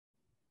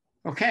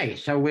Okay,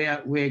 so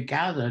we're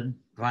gathered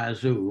via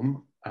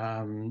Zoom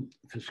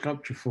for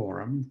Sculpture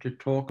Forum to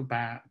talk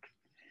about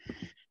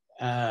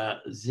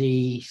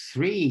the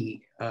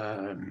three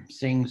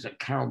things that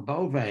Carol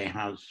Bove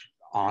has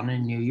on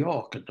in New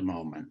York at the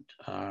moment.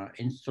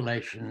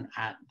 Installation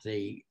at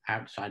the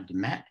outside the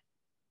Met,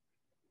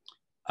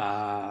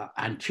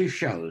 and two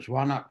shows,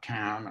 one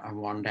uptown and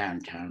one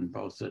downtown,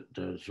 both at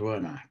the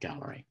Zwirner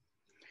Gallery.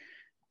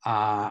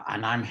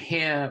 And I'm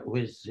here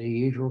with the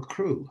usual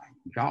crew,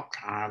 Jock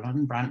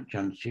Ireland, Brant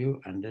Junsu,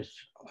 and this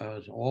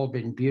has all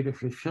been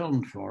beautifully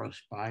filmed for us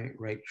by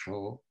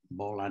Rachel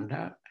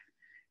Bolander,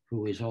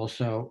 who is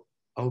also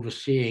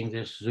overseeing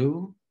this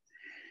Zoom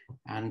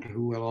and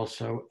who will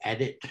also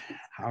edit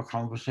our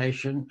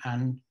conversation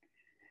and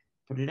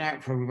put it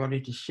out for everybody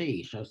to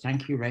see. So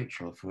thank you,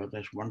 Rachel, for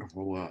this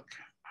wonderful work.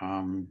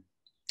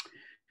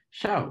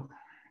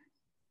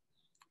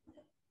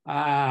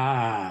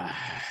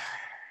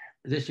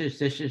 This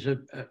is a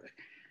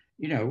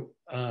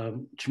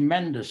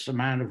tremendous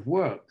amount of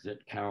work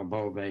that Carol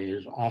Bove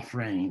is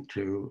offering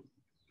to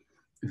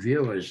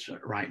viewers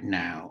right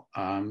now.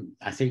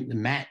 I think the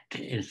Met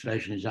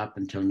installation is up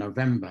until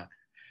November,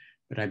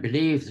 but I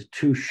believe the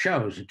two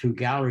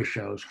gallery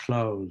shows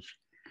close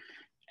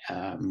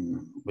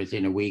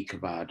within a week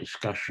of our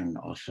discussion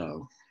or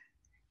so.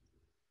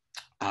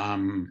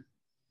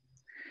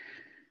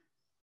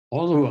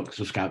 All the works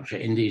of sculpture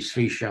in these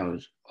three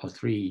shows or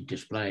three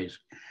displays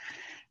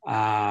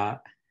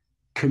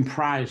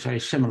comprise very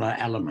similar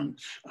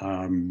elements.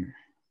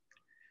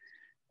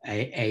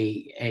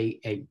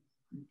 A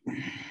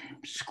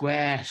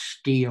square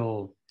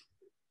steel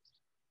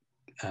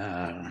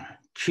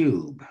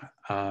tube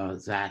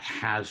that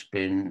has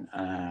been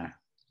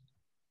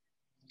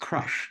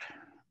crushed,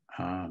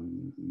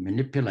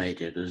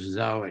 manipulated as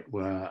though it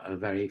were a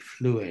very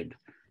fluid,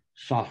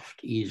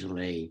 soft,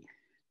 easily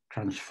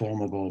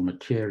transformable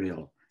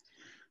material.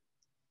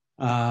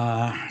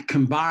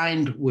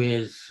 Combined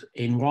with,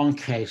 in one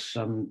case,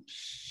 some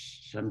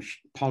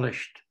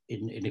polished,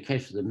 in the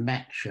case of the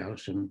Met show,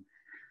 some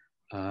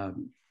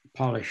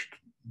polished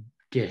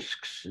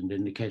discs, and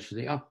in the case of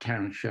the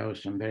Uptown show,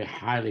 some very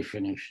highly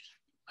finished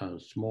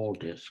small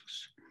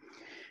discs.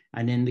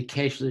 And in the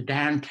case of the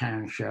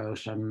Downtown show,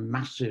 some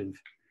massive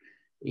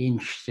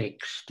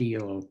inch-thick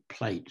steel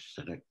plates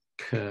that are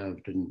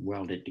curved and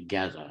welded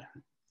together.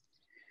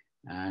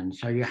 And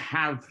so you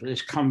have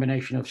this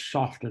combination of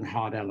soft and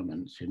hard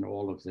elements in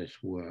all of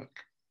this work.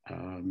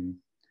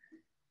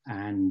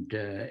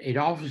 It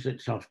offers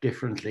itself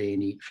differently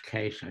in each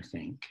case, I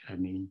think. I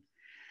mean,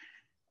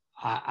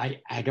 I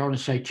don't want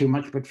to say too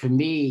much, but for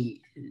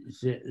me,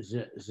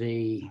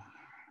 the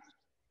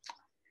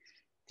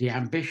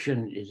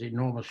ambition is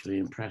enormously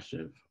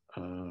impressive.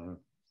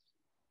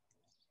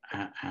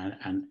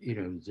 And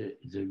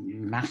the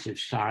massive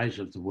size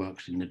of the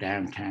works in the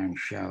Downtown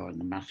show and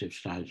the massive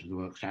size of the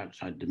works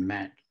outside the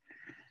Met,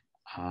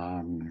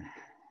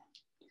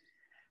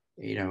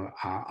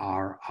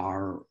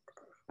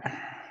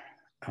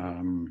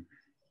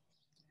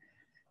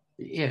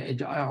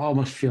 it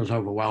almost feels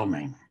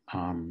overwhelming.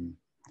 All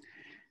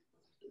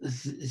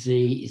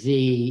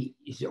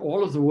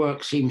of the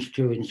work seems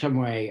to, in some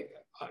way,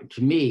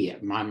 to me,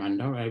 my mind,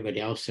 not everybody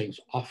else thinks,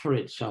 offer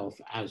itself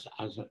as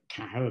a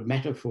kind of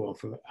metaphor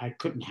for. I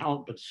couldn't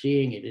help but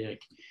seeing it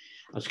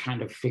as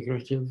kind of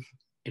figurative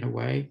in a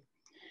way.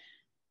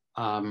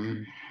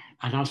 And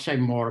I'll say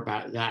more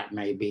about that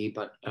maybe,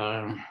 but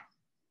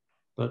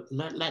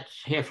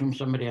let's hear from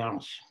somebody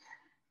else.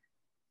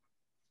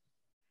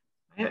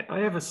 I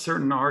have a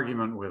certain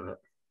argument with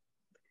it,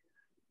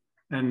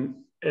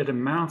 and it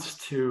amounts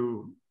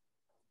to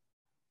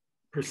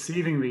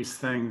perceiving these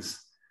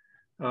things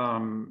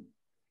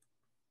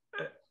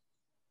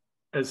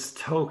as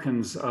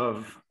tokens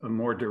of a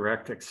more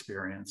direct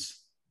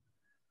experience.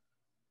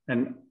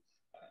 And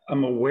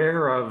I'm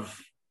aware of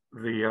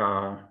the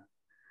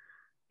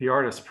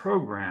artist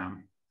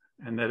program,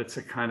 and that it's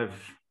a kind of,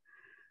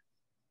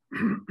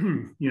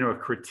 a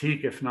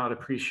critique, if not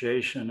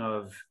appreciation,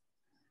 of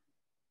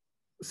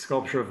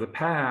sculpture of the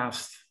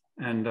past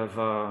and of,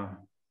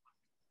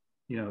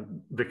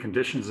 the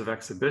conditions of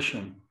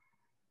exhibition.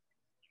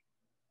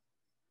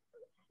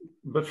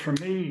 But for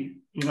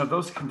me,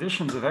 those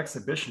conditions of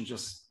exhibition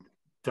just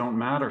don't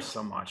matter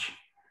so much.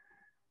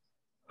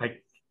 I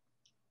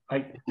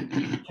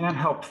can't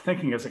help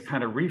thinking as a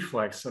kind of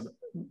reflex of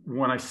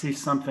when I see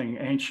something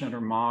ancient or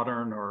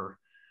modern or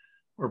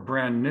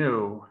brand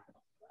new,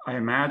 I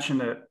imagine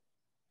it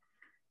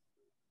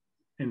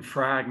in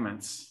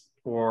fragments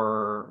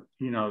or,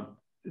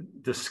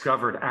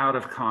 discovered out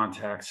of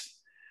context.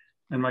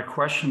 And my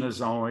question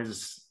is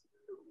always,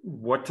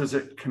 what does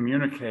it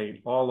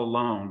communicate all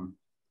alone?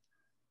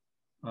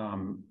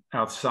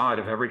 Outside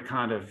of every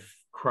kind of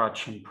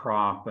crutch and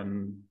prop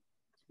and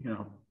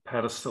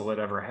pedestal it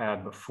ever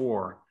had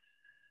before.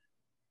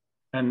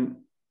 And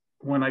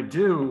when I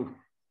do,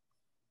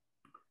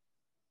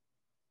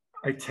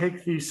 I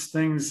take these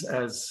things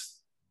as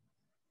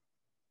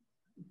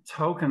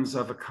tokens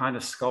of a kind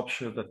of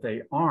sculpture that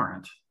they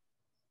aren't.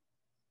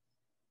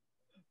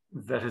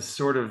 that has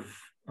sort of,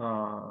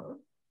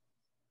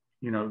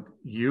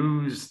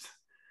 used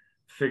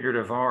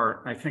figurative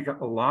art. I think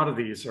a lot of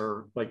these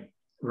are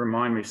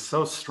remind me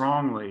so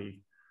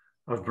strongly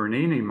of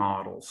Bernini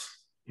models,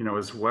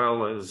 as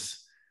well as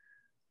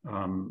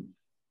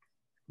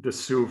De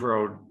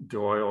Suvro,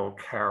 Doyle,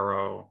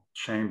 Caro,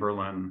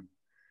 Chamberlain,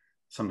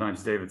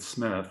 sometimes David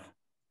Smith.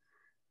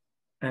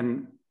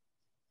 And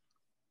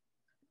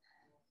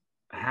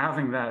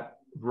having that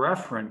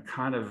referent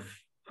kind of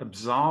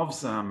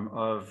absolves them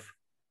of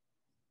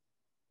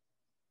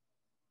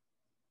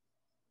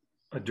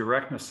a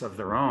directness of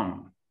their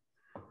own,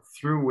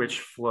 through which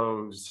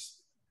flows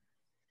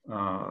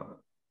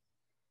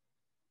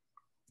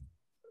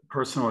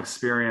personal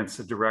experience,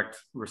 a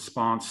direct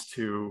response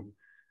to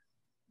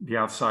the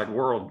outside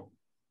world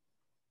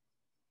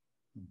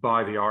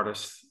by the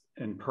artist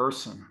in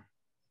person.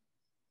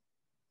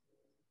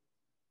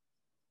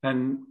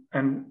 And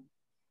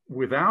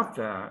without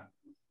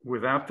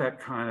that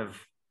kind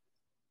of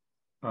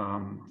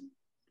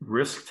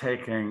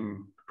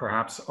risk-taking,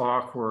 perhaps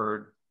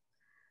awkward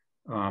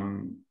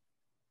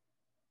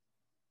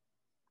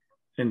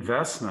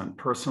investment,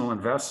 personal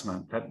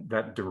investment,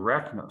 that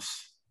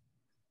directness,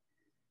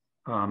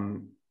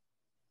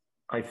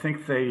 I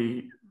think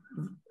they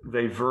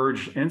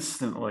verge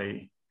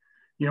instantly,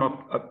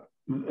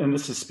 and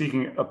this is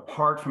speaking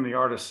apart from the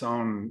artist's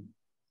own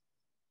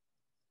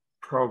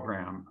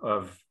program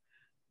of,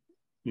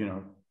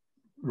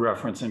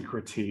 reference and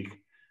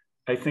critique.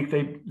 I think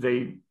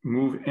they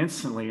move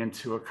instantly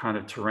into a kind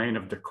of terrain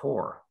of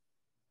decor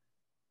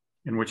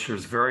in which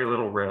there's very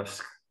little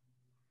risk.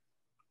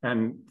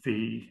 And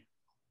the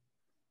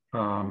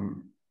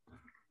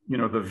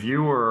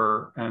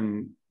viewer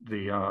and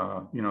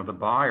the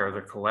buyer,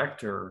 the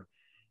collector,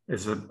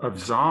 is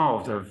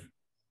absolved of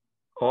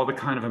all the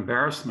kind of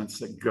embarrassments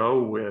that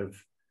go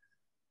with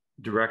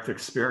direct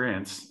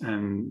experience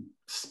and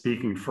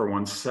speaking for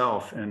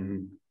oneself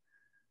and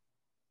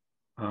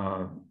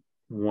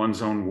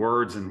one's own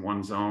words and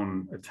one's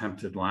own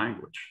attempted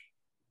language.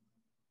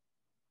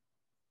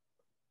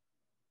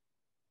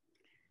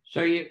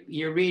 So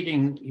you're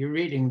reading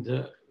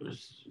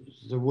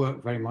the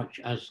work very much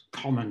as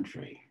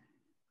commentary.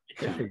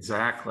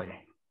 Exactly.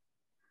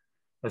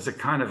 As a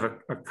kind of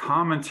a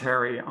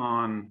commentary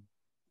on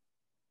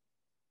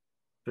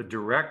the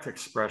direct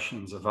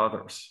expressions of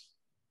others.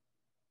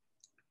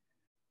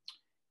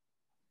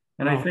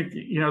 And I think,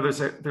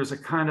 there's a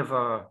kind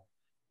of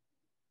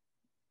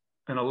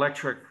an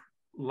electric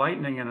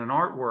lightning in an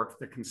artwork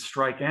that can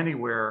strike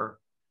anywhere,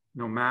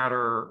 no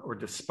matter or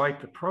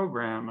despite the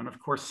program. And of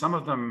course, some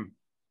of them,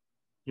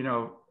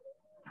 to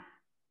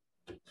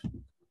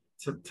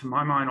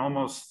my mind,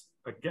 almost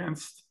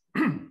against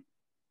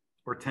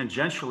or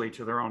tangentially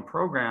to their own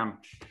program,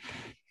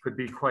 could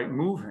be quite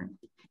moving.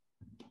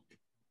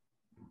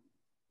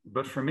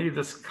 But for me,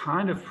 this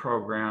kind of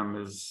program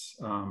is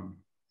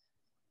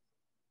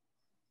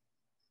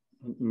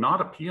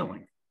not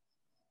appealing.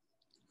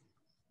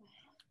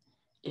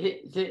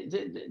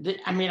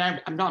 I mean,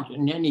 I'm not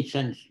in any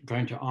sense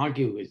going to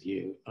argue with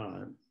you,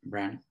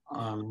 Brent,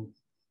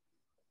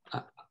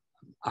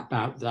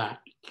 about that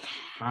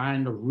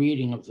kind of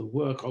reading of the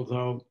work,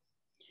 although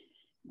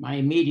my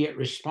immediate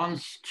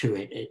response to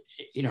it,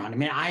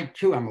 I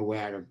too am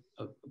aware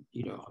of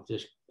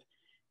this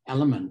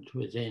element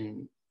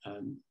within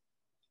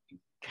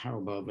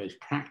Carol Bove's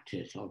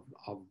practice of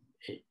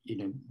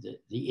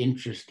the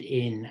interest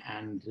in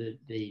and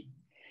the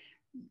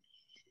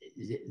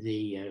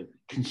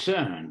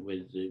concern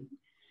with the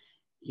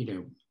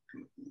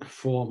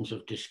forms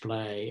of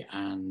display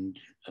and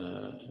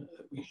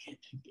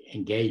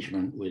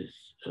engagement with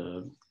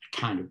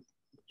kind of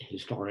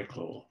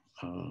historical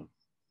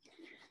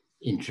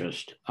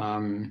interest.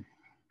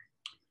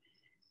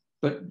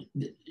 But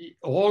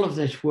all of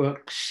this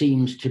work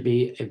seems to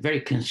be a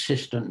very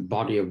consistent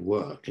body of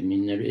work. I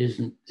mean, there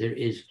is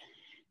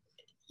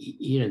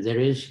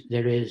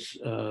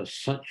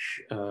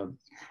such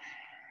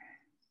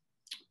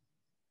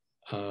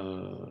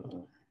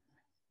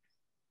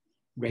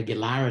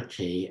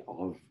regularity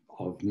of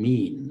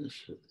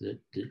means that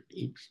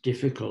it's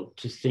difficult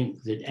to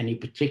think that any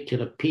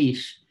particular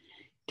piece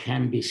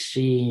can be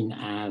seen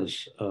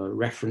as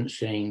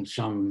referencing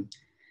some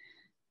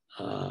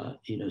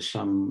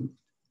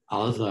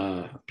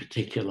other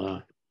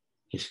particular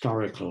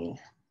historical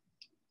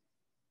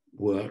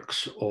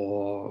works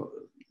or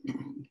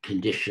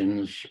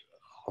conditions.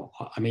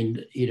 I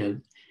mean,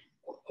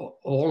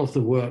 all of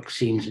the work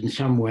seems in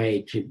some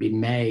way to be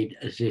made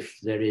as if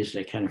there is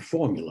a kind of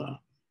formula.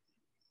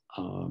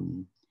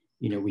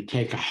 We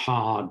take a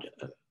hard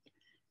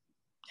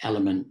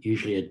element,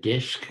 usually a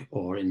disc,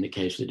 or in the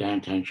case of the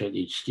downtown show,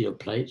 these steel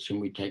plates, and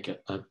we take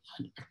a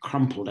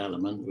crumpled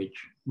element which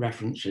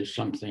references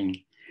something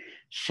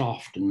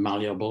soft and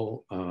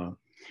malleable,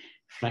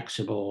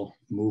 flexible,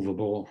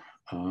 movable,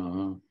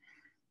 and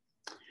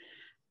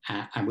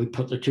we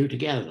put the two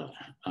together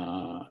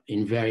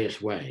in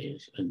various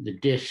ways. And the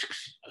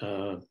discs,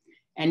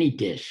 any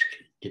disc,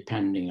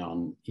 depending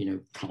on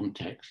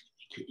context,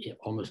 it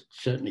almost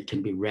certainly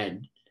can be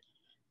read,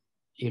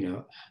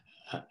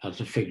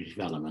 as a figurative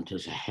element,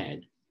 as a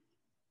head.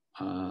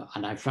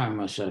 And I found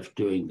myself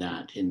doing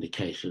that in the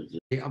case of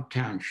the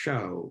Uptown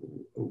show,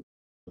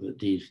 that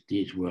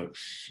these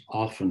works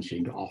often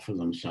seem to offer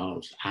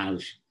themselves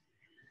as,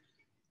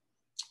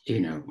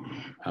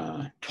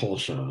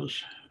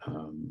 torsos,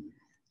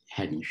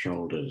 head and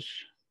shoulders,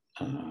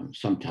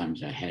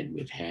 sometimes a head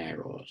with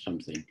hair or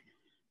something,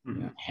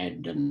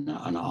 head and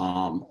an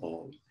arm,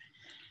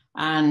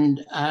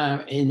 and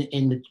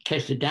in the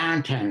case of the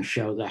Downtown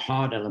show, the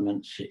hard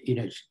elements,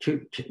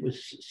 it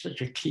was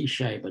such a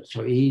cliche, but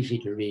so easy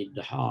to read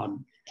the hard,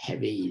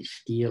 heavy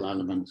steel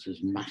elements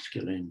as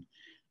masculine,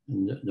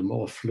 and the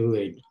more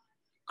fluid,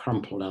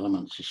 crumpled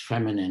elements as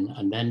feminine,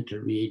 and then to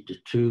read the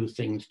two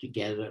things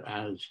together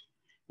as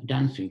a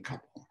dancing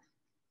couple.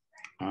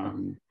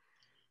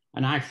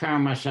 And I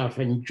found myself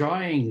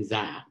enjoying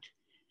that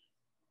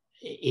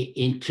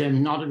in terms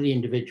not of the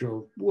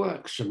individual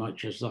work so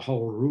much as the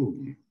whole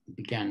room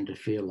began to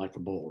feel like a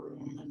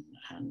ballroom.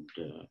 And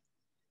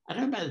I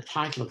don't know about the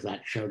title of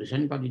that show. Does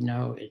anybody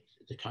know?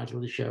 The title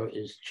of the show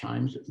is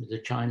The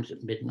Chimes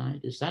at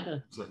Midnight. Is that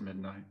a... Is at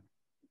midnight.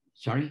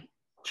 Sorry?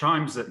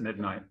 Chimes at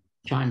Midnight.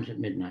 Chimes at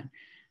Midnight.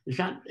 Is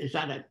that it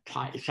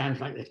sounds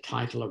like the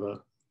title of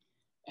a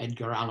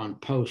Edgar Allan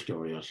Poe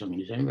story or something.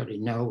 Does anybody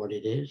know what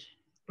it is?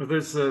 Well,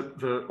 there's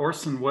the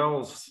Orson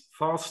Welles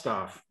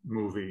Falstaff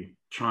movie,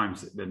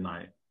 Chimes at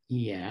Midnight.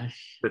 Yes.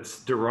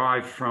 That's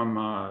derived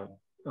from,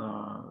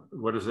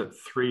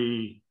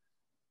 3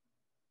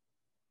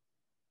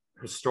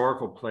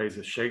 historical plays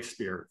of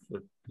Shakespeare,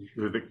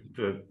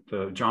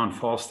 the John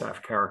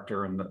Falstaff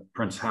character and the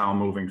Prince Hal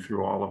moving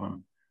through all of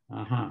them.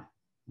 Uh-huh.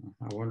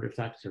 I wonder if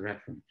that's the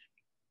reference.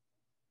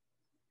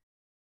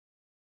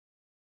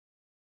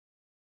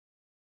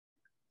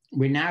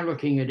 We're now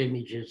looking at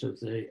images of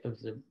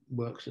the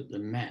works at the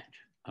Met,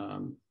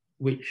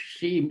 which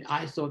seemed,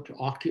 I thought, to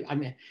occupy. I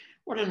mean,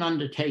 what an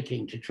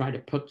undertaking to try to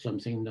put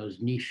something in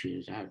those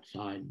niches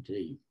outside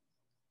the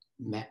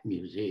Met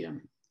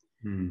Museum.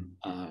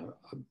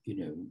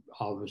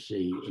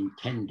 Obviously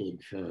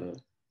intended for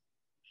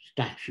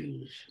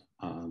statues,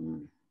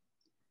 and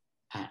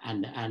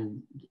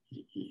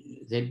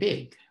they're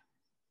big.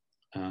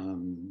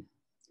 And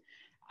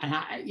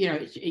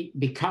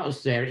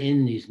because they're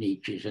in these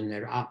niches and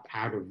they're up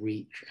out of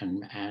reach,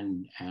 and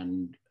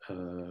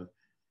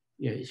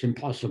it's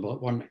impossible.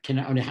 One can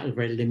only have a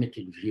very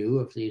limited view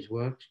of these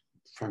works,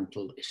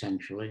 frontal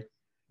essentially.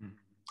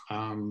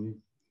 And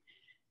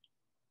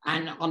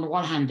on the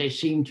one hand, they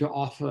seem to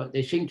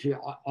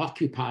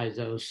occupy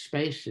those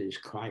spaces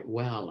quite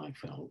well, I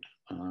felt.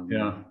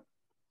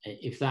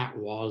 If that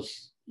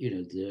was,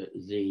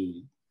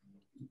 the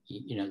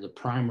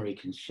primary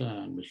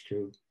concern was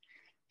to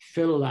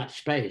fill that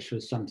space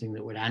with something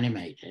that would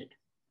animate it.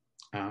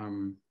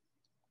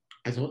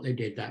 I thought they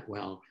did that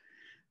well.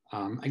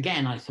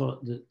 Again, I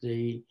thought that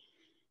the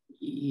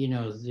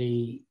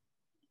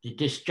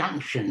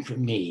disjunction for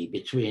me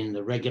between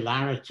the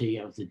regularity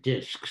of the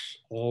discs,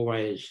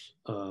 always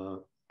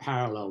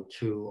parallel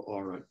to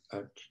or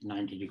at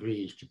 90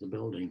 degrees to the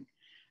building,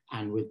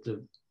 and with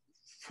the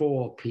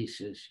 4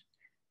 pieces,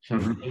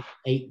 so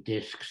 8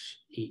 discs,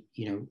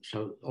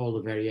 so all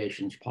the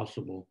variations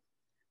possible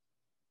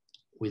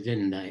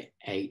within the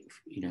 8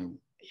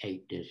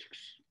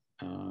 discs.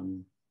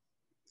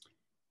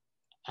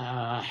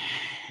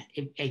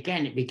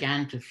 It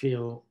began to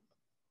feel,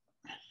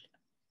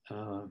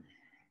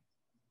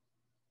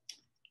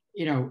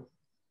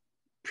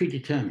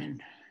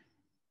 predetermined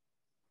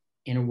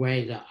in a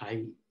way that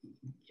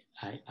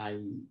I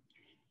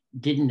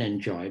didn't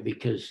enjoy,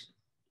 because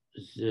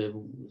the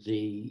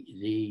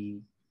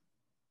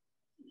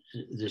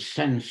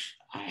sense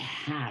I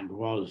had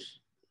was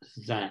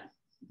that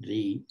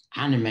the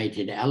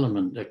animated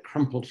element, the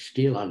crumpled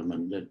steel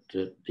element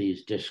that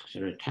these discs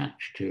are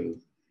attached to,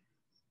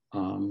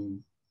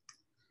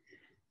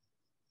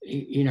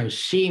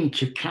 seemed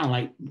to kind of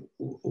like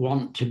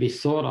want to be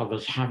thought of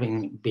as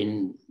having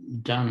been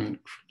done,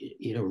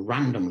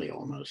 randomly,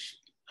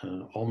 almost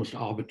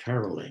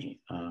arbitrarily,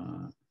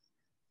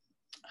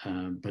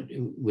 but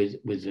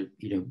with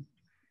an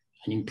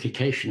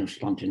implication of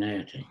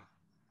spontaneity.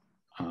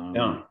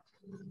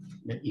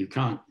 You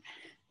can't,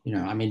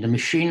 the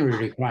machinery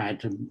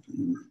required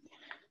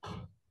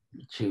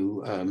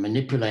to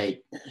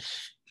manipulate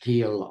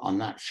steel on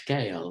that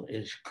scale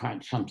is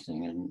quite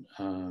something. And,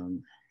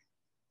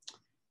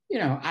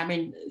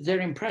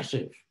 they're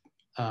impressive.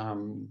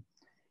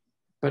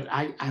 But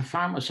I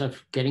found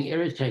myself getting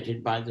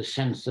irritated by the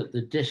sense that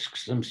the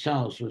discs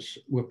themselves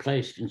were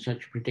placed in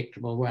such a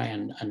predictable way,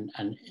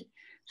 and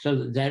so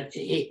that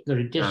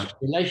the disc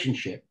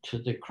relationship to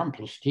the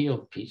crumpled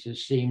steel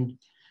pieces seemed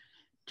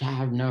to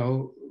have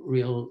no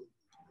real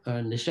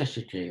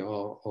necessity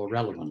or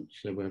relevance.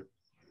 There were,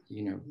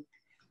 the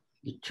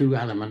 2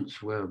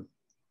 elements were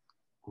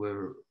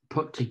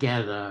put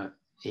together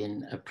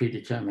in a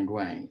predetermined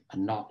way,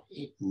 and not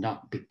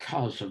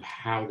because of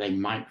how they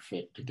might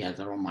fit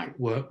together or might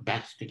work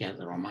best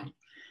together or might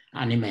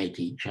animate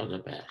each other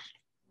best.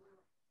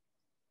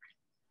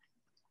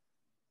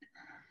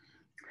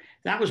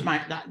 that was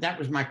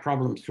my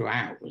problem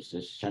throughout, was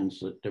this sense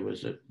that there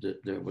was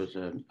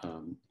a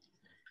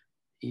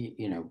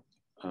you know,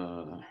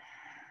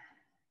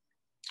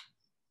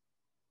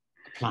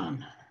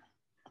 plan.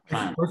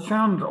 I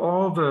found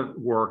all the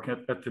work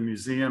at the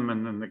museum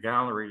and in the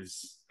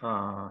galleries,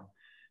 you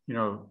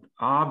know,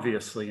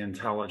 obviously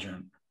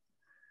intelligent,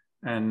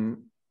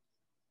 and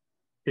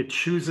it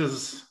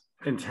chooses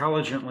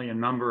intelligently a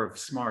number of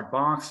smart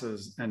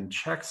boxes and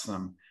checks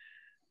them.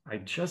 I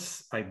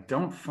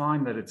don't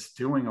find that it's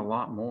doing a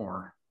lot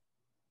more.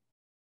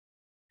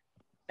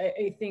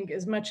 I think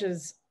as much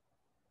as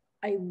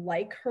I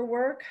like her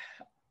work,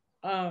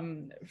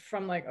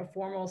 from like a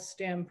formal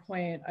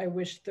standpoint, I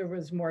wish there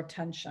was more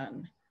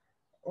tension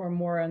or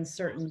more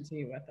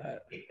uncertainty with it.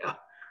 Yeah.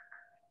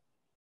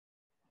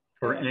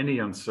 Or any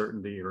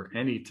uncertainty or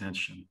any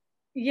tension.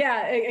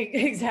 Yeah,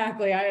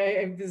 exactly.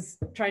 I was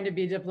trying to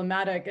be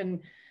diplomatic,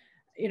 and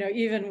you know,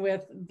 even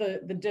with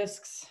the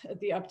discs at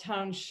the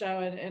Uptown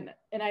show,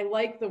 and I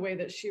like the way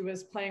that she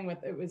was playing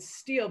with it with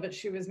steel, but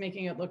she was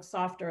making it look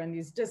softer, and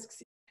these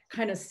discs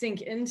kind of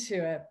sink into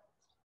it.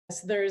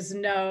 So there's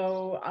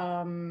no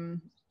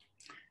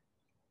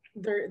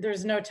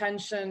there's no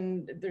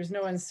tension, there's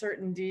no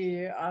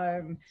uncertainty,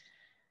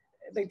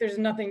 like there's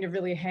nothing to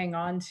really hang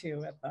on to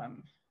with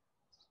them.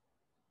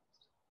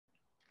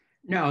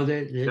 No,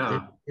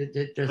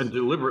 and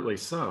deliberately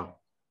so.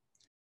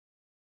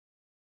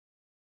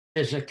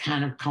 There's a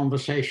kind of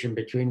conversation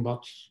between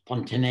what's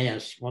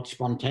spontaneous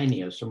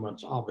and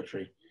what's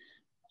arbitrary.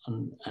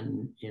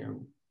 And you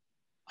know,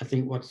 I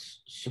think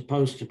what's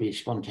supposed to be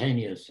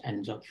spontaneous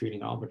ends up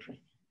feeling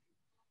arbitrary.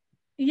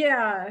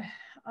 Yeah,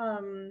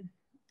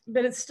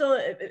 but it's still,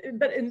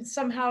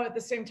 somehow at the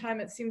same time,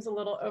 it seems a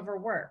little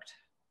overworked.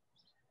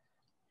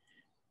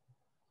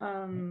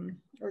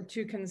 Or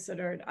too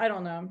considered. I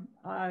don't know.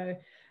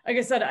 Like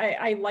I said,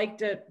 I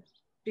liked it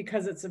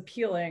because it's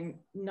appealing,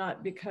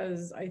 not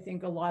because I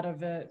think a lot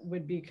of it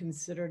would be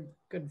considered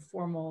good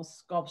formal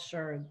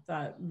sculpture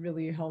that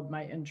really held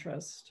my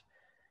interest.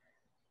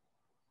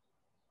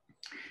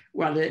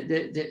 Well,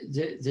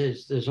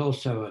 there's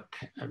also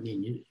I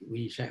mean,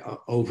 we say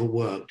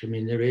overworked. I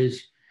mean, there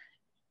is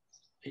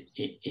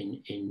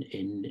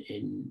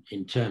in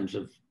terms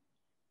of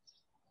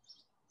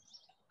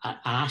an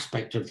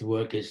aspect of the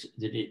work is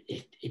that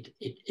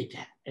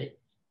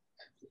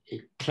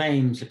it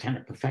claims a kind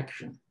of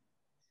perfection.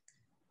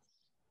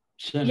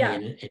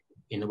 Certainly, yeah.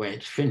 in the way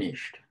it's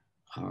finished.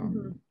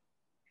 But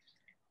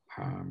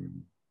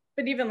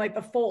even like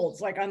the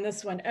folds, like on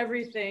this one,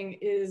 everything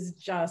is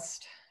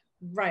just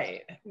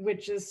right,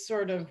 which is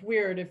sort of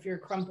weird if you're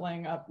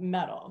crumpling up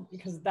metal,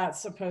 because that's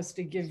supposed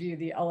to give you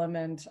the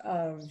element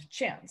of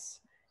chance.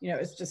 You know,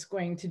 it's just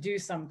going to do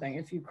something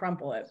if you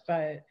crumple it.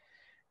 But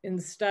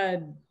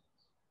instead,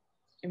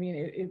 I mean,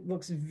 it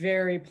looks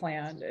very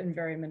planned and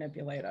very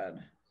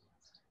manipulated.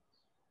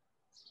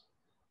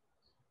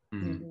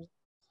 Mm-hmm.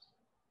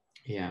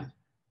 Yeah.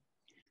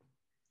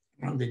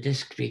 Well, the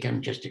discs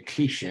become just a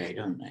cliche,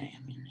 don't they?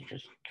 I mean, they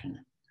just kind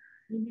of.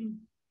 Mm-hmm.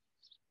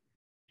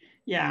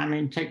 Yeah, I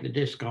mean, take the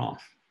disc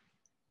off,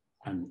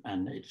 and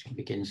it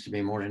begins to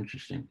be more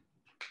interesting.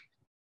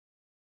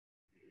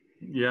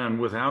 Yeah,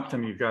 and without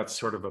them, you've got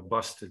sort of a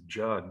busted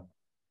Judd.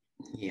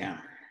 Yeah.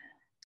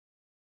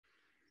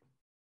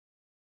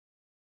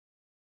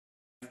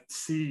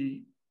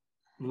 See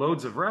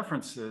loads of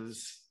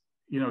references,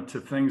 you know, to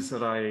things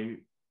that I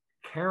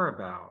care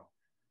about.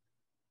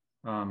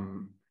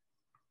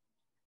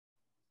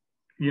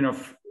 You know,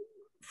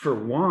 for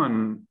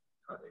one,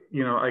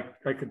 you know, I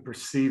could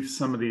perceive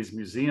some of these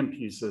museum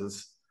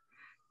pieces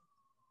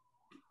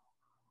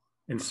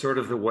in sort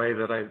of the way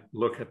that I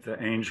look at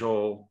the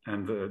angel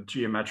and the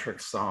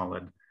geometric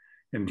solid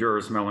in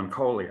Dürer's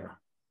Melancholia.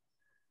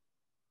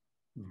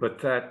 But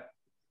that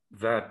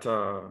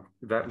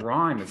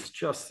rhyme is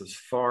just as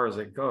far as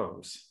it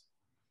goes.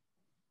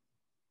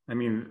 I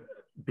mean,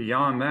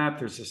 beyond that,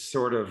 there's a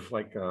sort of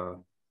like a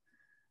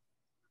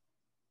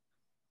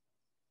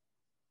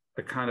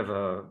kind of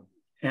a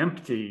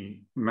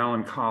empty,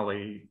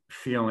 melancholy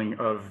feeling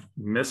of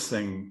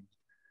missing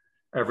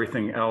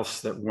everything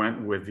else that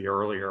went with the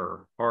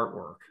earlier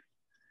artwork.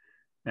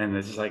 And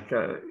it's like,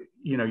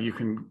 you know, you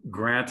can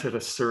grant it a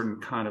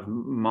certain kind of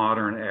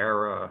modern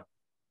era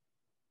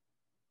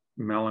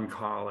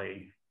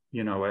melancholy,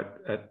 you know,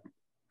 at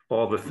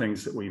all the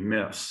things that we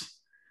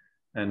miss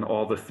and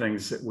all the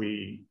things that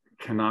we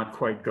cannot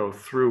quite go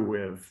through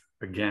with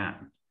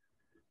again,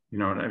 you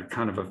know, a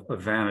kind of a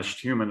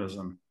vanished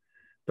humanism.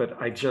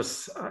 But I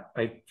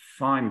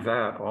find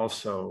that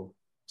also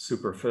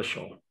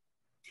superficial.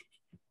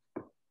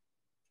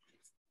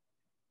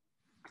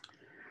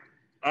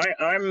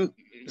 I'm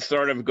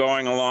sort of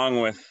going along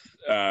with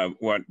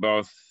what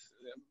both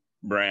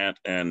Brant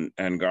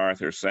and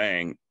Garth are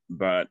saying,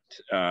 but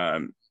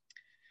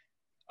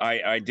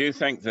I do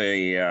think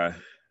the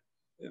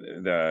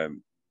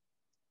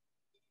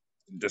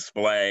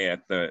display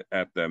at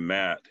the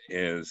Met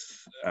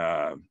is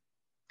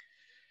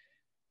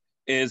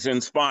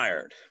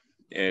inspired.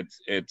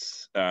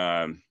 It's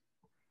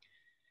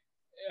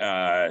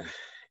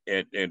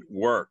it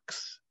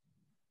works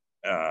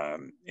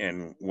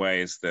in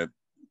ways that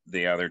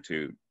the other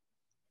two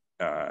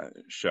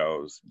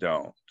shows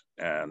don't.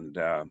 And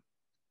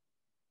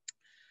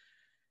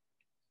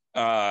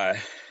I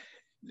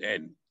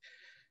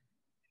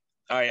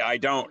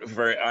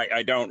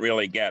don't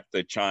really get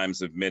the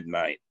Chimes of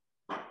Midnight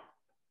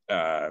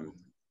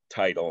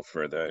title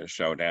for the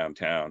show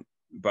downtown,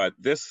 but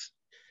the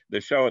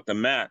show at the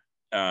Met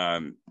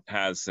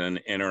has an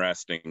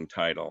interesting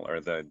title,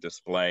 or the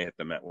display at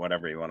the Met,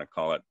 whatever you want to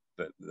call it,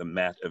 the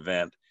Met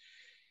event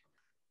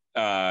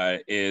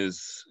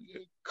is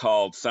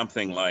called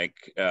something like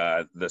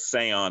 "The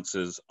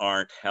Seances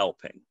Aren't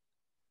Helping,"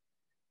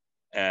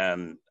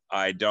 and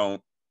I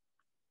don't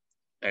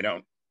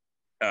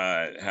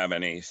have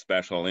any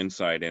special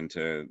insight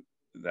into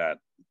that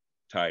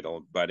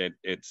title, but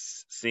it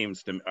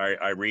seems to me,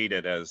 I read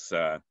it as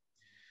a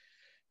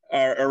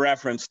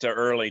reference to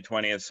early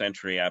 20th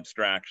century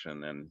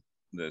abstraction and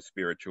the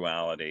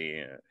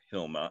spirituality,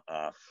 Hilma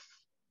af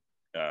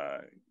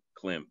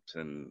Klimt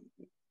and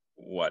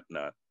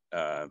whatnot,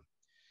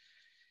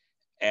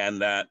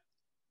 and that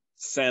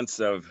sense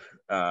of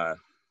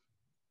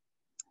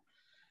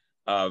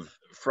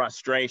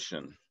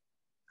frustration.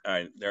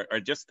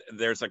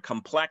 There's a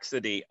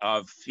complexity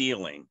of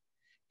feeling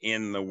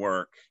in the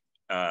work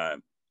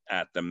at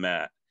the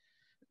Met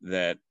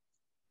that,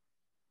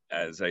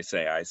 as I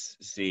say, I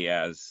see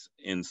as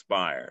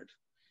inspired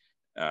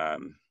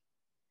and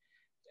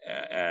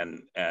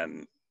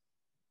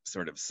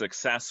sort of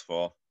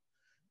successful,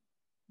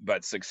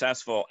 but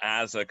successful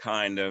as a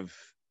kind of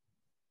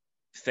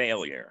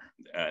failure,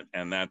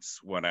 and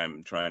that's what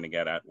I'm trying to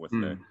get at with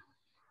the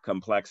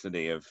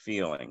complexity of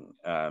feeling.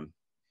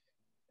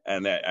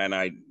 And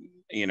I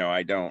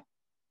don't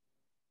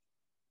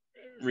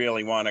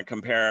really want to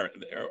compare.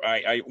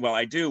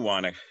 I do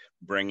want to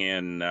bring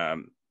in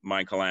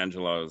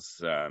Michelangelo's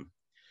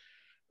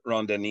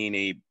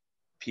Rondanini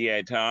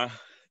Pietà,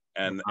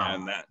 and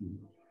that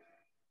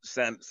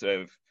sense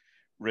of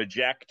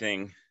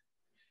rejecting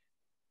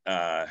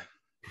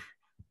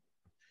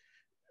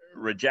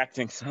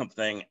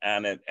something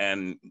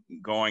and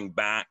going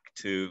back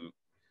to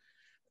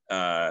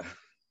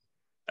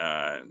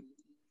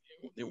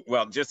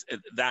just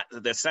that,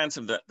 the sense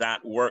of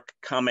that work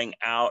coming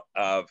out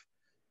of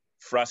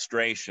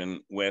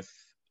frustration with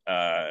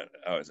a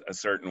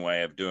certain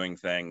way of doing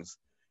things,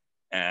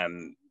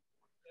 and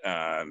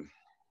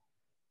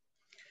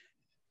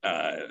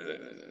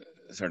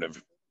sort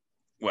of,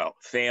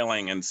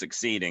 failing and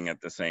succeeding at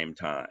the same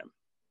time.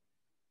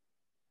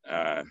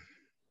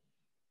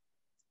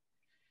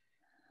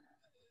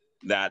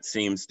 It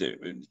seems to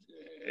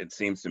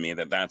me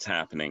that that's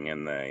happening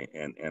in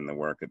the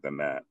work at the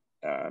Met.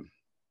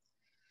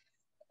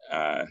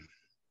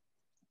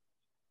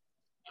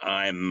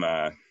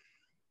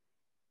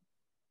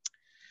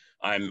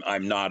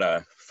 I'm not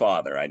a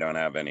father. I don't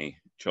have any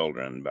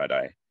children, but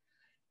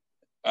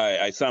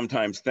I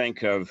sometimes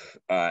think of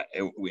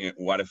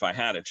what if I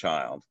had a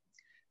child,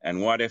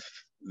 and what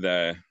if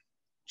the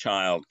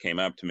child came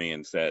up to me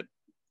and said,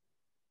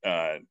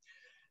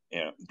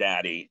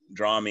 "Daddy,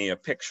 draw me a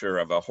picture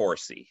of a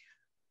horsey."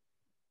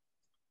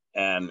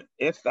 And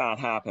if that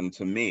happened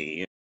to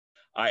me,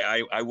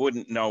 I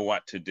wouldn't know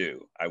what to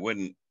do. I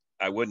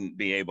wouldn't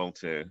be able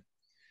to.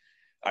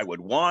 I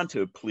would want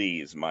to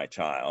please my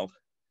child,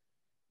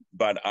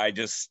 but I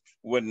just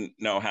wouldn't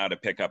know how to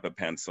pick up a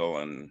pencil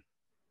and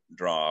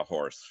draw a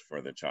horse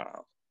for the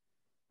child.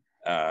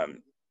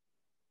 And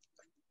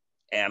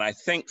I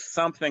think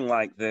something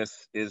like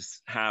this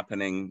is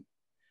happening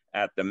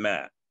at the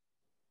Met.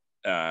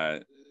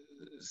 That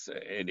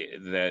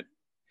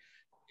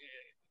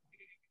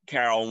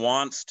Carol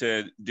wants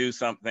to do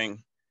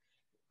something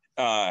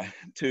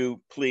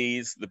to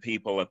please the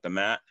people at the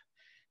Met,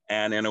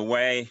 and in a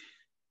way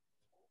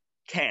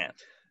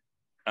can't.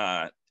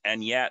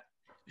 And yet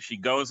she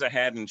goes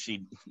ahead and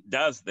she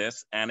does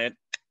this, and it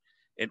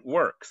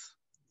works,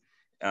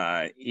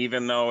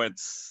 even though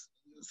it's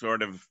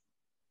sort of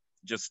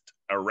just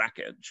a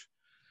wreckage.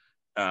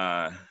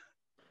 But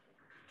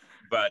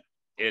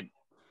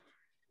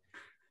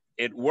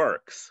it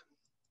works,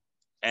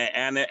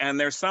 and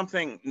there's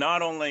something,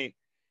 not only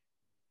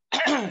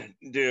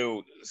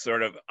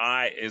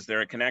is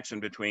there a connection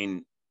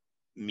between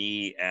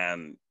me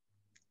and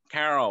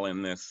Carol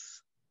in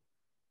this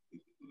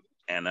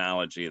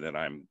analogy that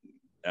I'm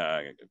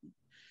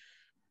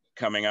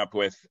coming up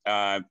with,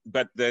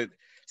 but the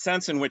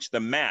sense in which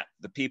the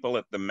people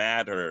at the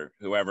Met, or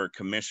whoever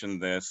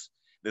commissioned this,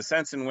 the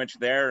sense in which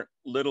they're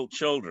little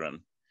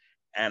children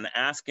and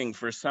asking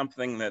for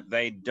something that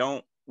they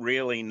don't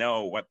really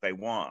know what they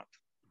want.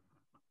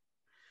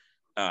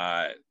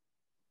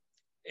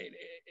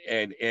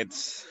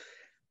 It's,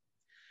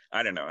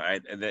 I don't know,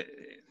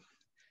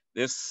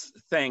 this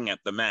thing at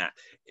the Met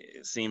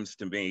seems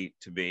to me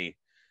to be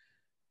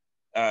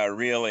a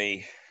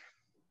really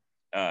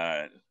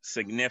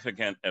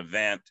significant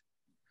event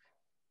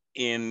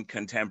in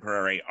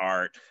contemporary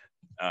art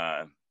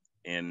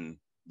in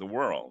the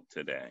world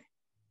today.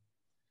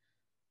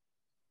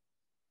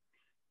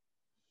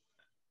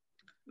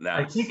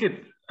 That's,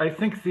 I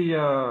think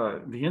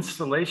the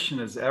installation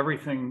is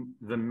everything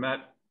the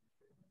Met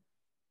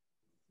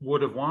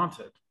would have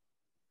wanted.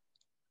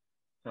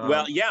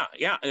 well,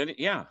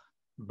 yeah.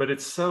 But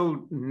it's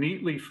so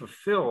neatly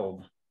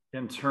fulfilled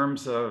in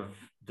terms of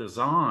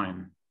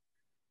design.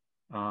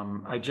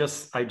 I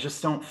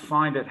just don't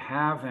find it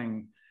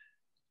having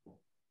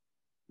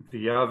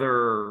the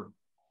other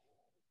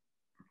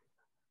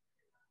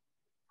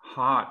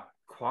hot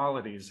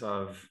qualities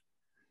of,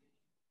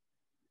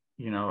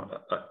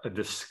 a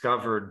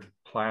discovered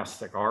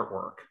plastic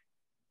artwork.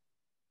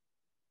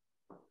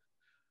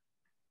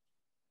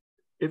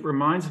 It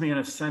reminds me in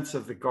a sense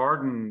of the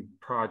garden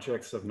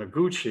projects of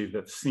Noguchi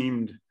that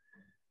seemed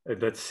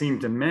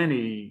to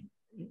many,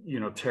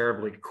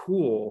 terribly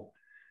cool,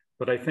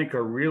 but I think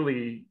are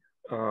really,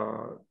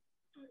 I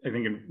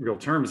think in real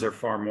terms, they're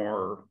far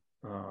more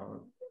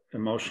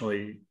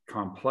emotionally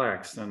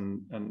complex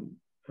and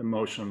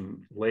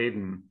emotion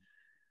laden.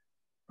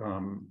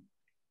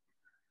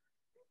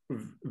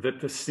 That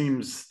this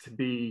seems to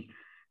be,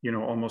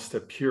 almost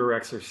a pure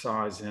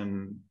exercise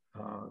in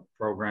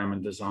program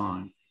and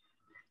design.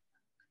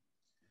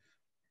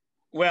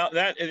 Well,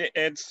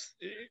 it's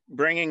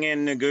bringing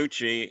in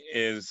Noguchi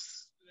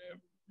is,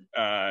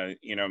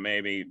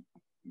 maybe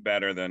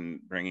better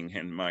than bringing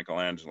in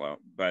Michelangelo,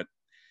 but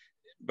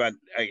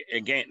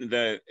again,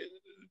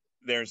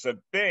 there's a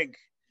big,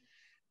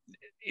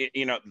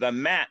 the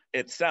Met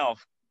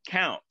itself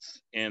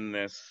counts in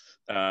this.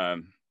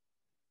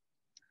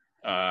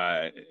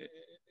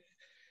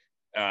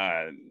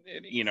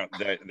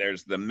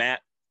 There's the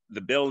Met,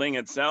 the building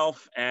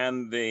itself,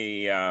 and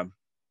the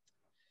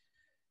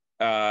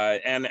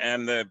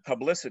and the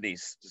publicity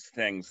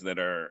things that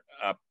are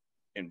up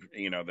in,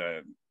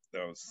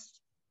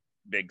 those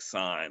big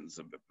signs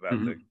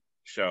about the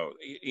show.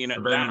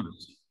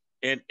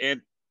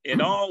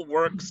 It all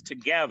works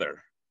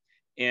together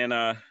in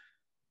a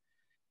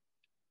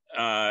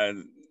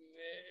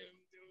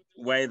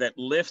way that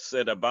lifts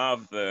it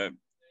above the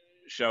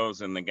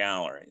shows in the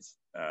galleries.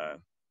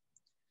 And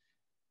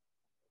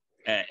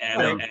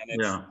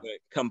it's the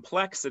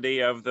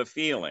complexity of the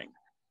feeling,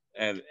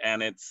 and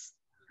it's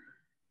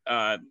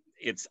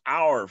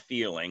our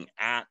feeling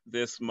at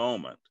this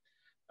moment.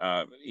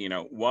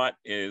 What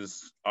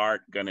is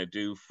art going to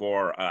do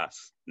for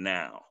us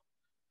now?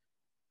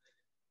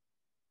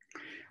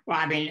 Well,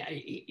 I mean,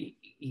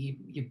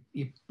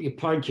 you're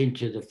pointing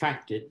to the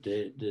fact that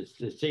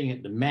the thing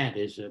at the Met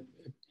is a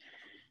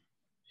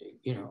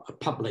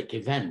public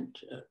event.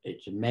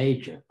 It's a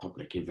major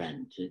public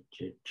event.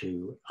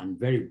 I'm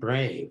very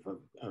brave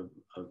of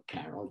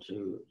Carol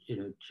to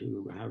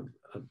have.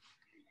 I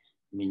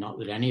mean, not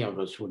that any of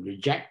us would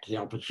reject the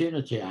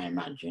opportunity, I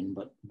imagine,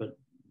 but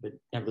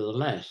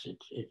nevertheless,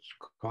 it's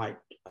quite,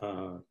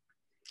 I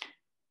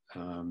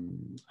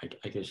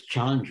guess,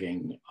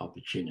 challenging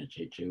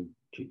opportunity to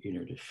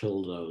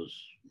fill those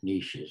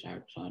niches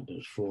outside,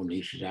 those 4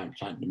 niches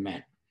outside the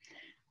Met.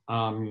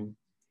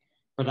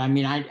 But I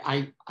mean,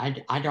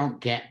 I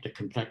don't get the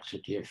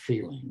complexity of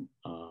feeling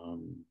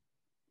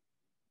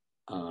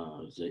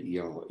that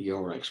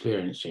you're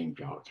experiencing,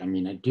 Jock. I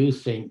mean, I do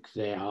think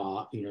they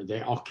are,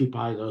 they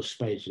occupy those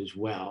spaces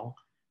well.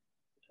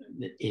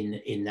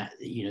 In that,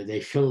 they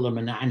fill them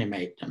and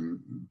animate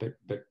them.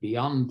 But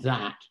beyond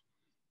that,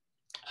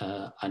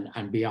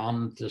 and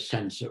beyond the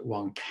sense that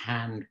one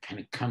can kind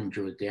of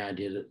conjure with the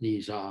idea that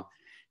these are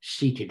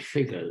seated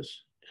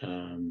figures.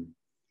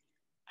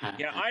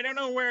 Yeah, I don't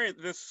know where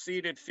this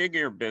seated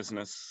figure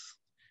business.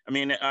 I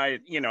mean,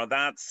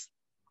 that's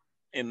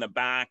in the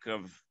back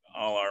of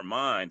all our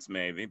minds,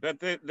 maybe. But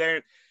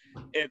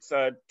it's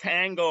a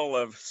tangle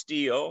of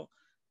steel,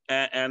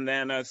 and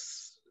then a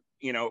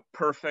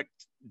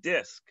perfect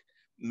disc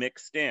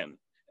mixed in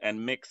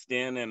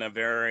in a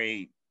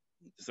very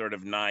sort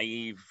of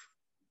naive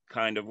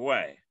kind of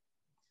way.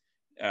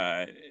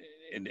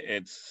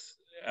 It's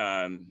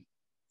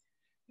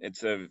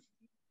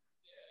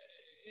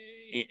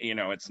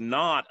it's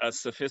not a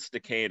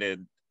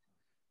sophisticated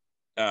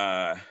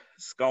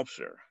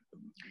sculpture,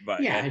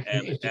 but yeah,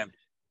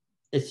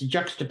 it's a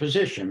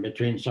juxtaposition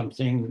between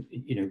something,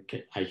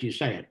 as you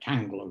say, a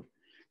tangle of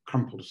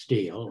crumpled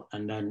steel,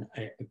 and then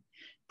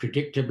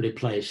predictably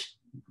placed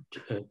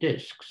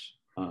discs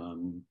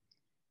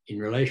in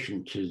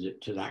relation to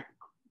that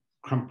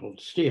crumpled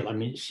steel. I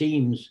mean, it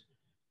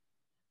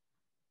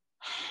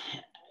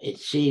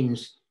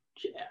seems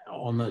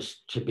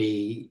almost to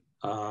be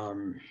a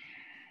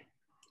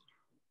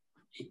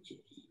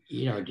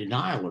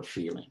denial of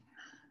feeling.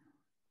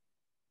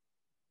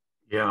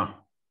 Yeah,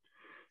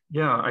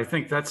 I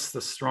think that's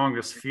the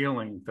strongest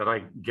feeling that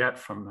I get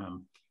from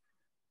them,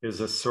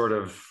 is a sort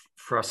of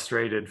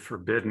frustrated,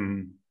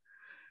 forbidden,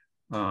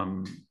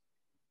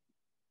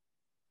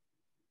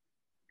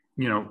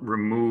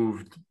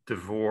 removed,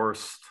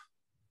 divorced,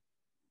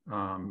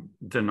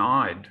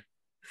 denied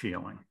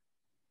feeling,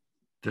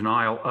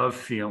 denial of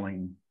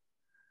feeling.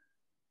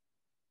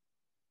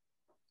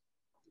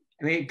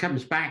 I mean, it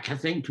comes back, I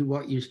think, to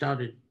what you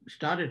started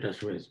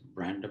us with,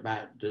 Brand,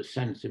 about the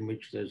sense in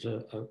which there's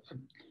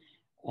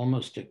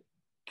almost a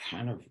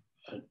kind of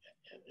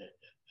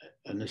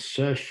an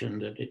assertion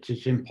that it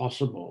is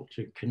impossible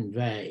to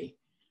convey,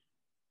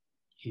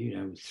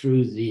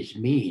 through these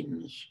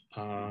means,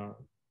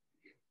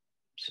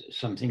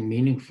 something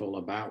meaningful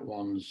about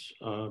one's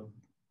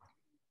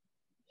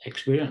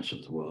experience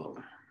of the world.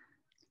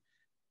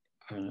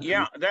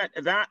 Yeah,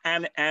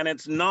 and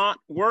it's not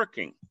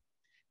working,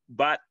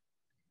 but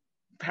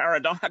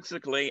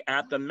paradoxically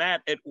at the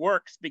Met it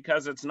works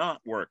because it's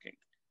not working.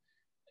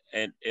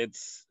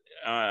 It's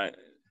I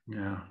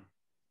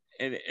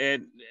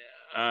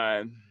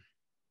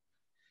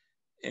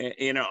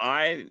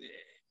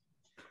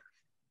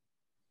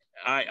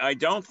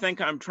don't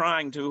think I'm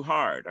trying too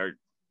hard, or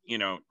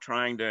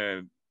trying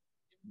to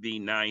be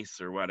nice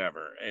or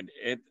whatever.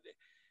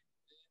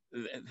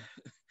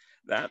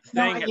 That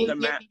thing at the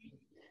Met.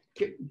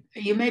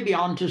 You may be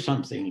onto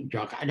something,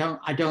 Jock. I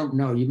don't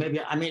know. You may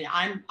be. I mean,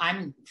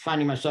 I'm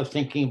finding myself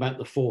thinking about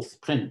the fourth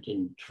print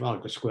in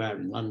Trafalgar Square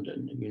in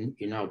London.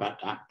 You know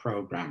about that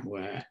program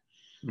where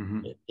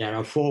there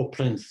are 4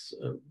 plinths,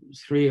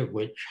 3 of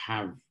which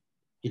have,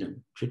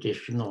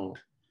 traditional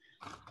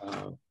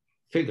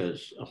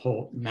figures,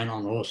 men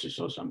on horses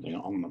or something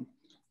on them,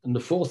 and the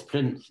 4th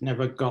plinth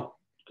never got.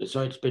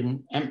 So it's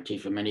been empty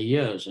for many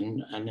years,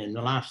 and in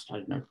the last, I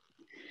don't know,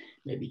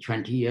 maybe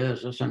 20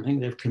 years or something,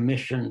 they've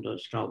commissioned a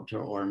sculptor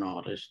or an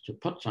artist to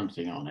put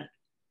something on it.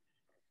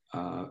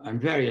 And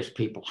various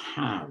people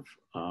have.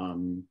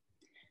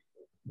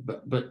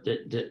 But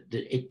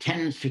it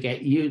tends to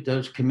get used,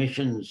 those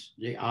commissions,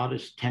 the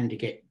artists tend to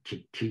get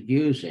to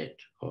use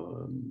it.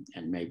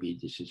 And maybe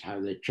this is how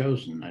they're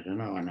chosen, I don't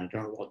know. And I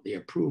don't know what the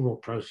approval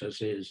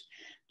process is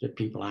that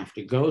people have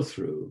to go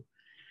through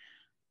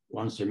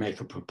once they make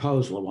a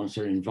proposal, once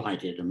they're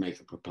invited and make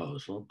a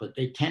proposal, but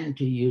they tend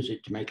to use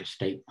it to make a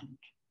statement,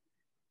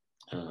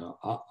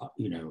 that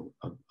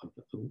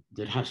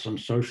has some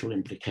social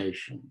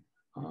implication,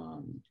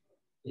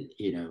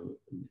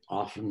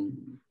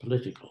 often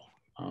political.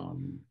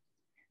 And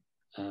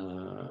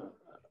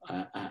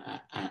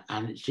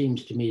it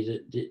seems to me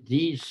that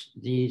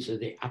these are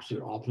the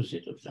absolute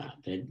opposite of that.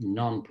 They're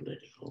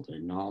non-political. They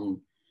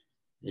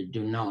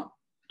do not.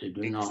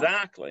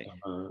 Exactly.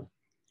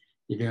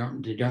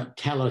 They don't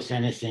tell us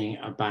anything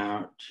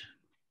about,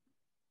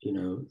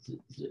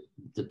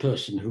 the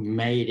person who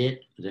made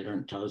it. They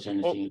don't tell us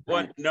anything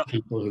about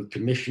people who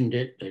commissioned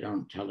it. They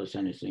don't tell us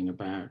anything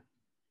about,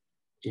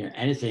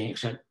 anything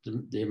except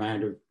the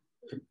amount of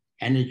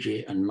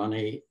energy and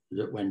money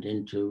that went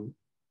into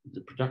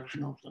the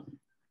production of them.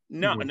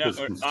 Which is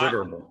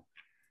considerable.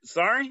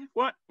 Sorry,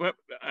 what?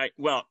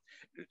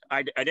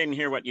 I didn't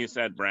hear what you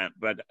said, Brent.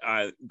 But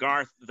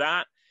Garth,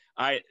 that's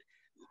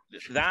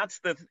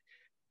the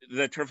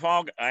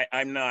Trafalgar. I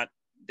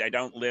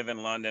don't live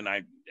in London.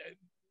 I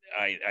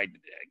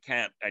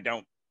can't. I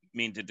don't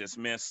mean to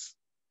dismiss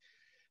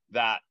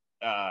that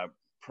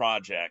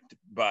project,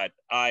 but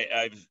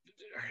I've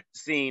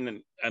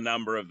seen a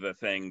number of the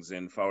things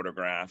in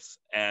photographs,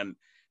 and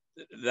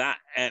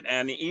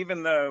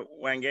even the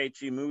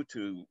Wangechi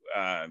Mutu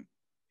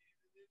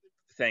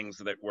things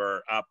that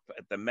were up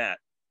at the Met.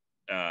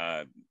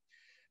 I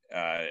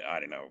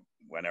don't know,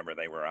 whenever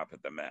they were up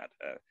at the Met.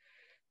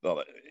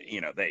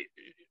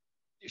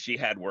 She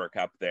had work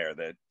up there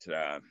that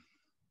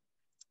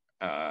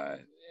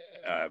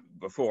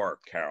before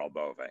Carol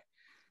Bove,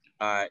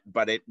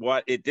 but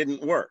it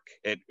didn't work.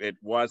 It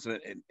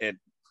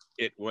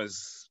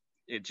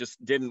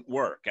just didn't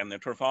work, and the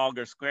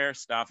Trafalgar Square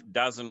stuff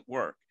doesn't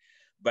work.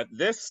 But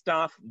this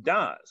stuff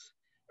does,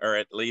 or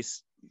at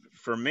least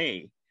for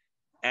me,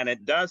 and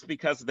it does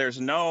because there's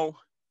no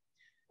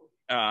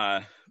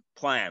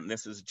plan.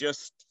 This is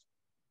just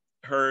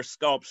her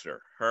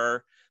sculpture,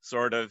 her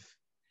sort of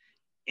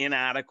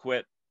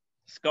inadequate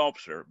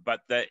sculpture,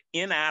 but the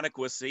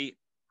inadequacy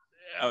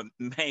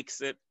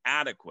makes it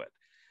adequate,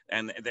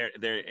 and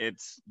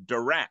it's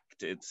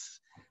direct.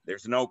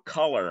 There's no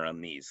color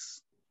on the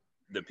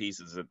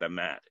pieces at the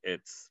Met.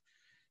 As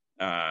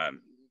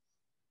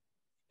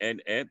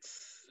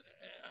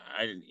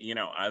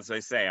I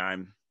say,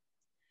 I'm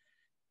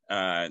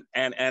and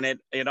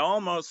it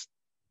almost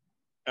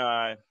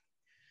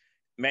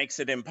makes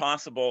it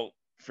impossible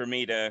for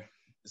me to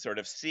sort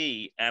of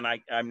see, and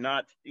I'm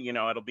not,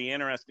 it'll be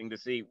interesting to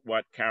see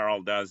what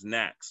Carol does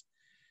next,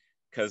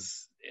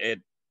 because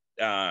it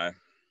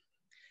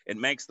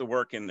makes the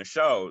work in the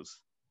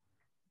shows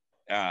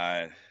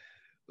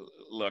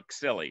look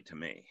silly to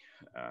me.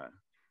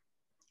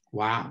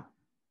 Wow.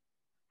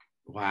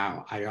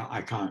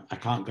 I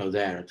can't go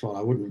there at all.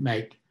 I wouldn't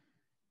make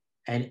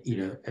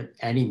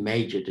any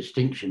major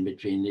distinction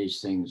between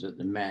these things at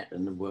the Met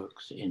and the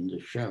works in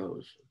the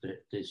shows.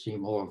 They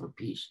seem all of a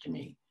piece to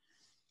me.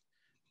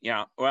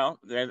 Yeah, well,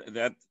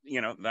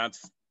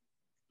 that's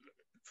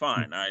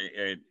fine.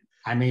 The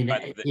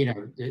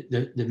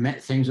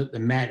Met things at the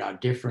Met are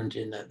different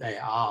in that they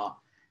are,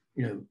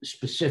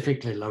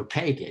 specifically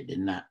located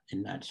in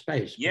that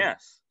space.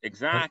 Yes,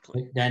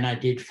 exactly. But then I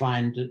did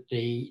find that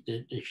the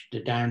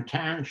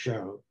downtown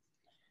show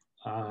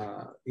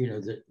you know,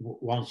 that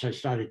once I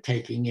started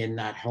taking in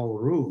that whole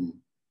room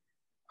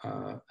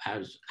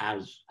as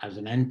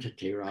an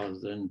entity rather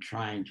than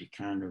trying to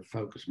kind of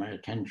focus my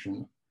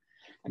attention.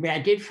 I mean, I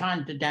did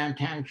find the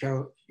downtown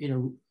show,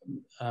 you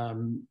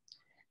know,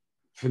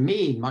 for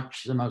me,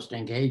 much the most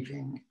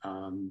engaging.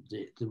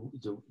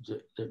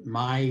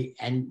 My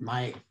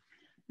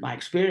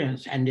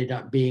experience ended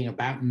up being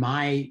about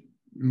my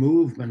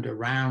movement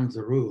around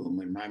the room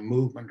and my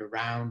movement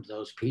around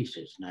those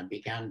pieces, and I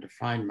began to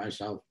find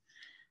myself,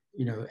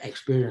 you know,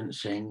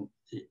 experiencing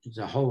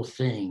the whole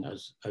thing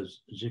as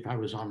if I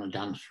was on a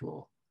dance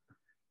floor.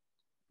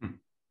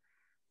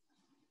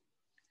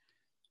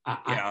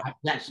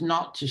 That's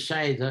not to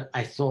say that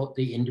I thought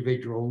the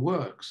individual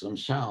works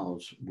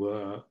themselves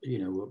were, you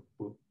know,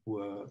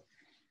 were.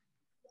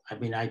 I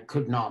mean, I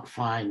could not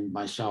find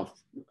myself,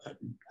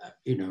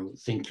 you know,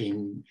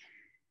 thinking.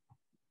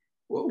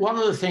 One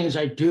of the things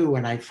I do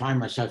when I find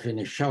myself in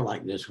a show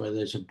like this, where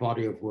there's a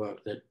body of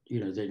work that, you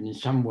know, that in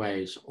some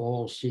ways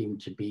all seem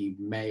to be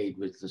made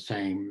with the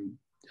same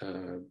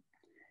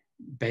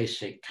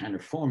basic kind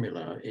of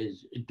formula,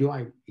 is do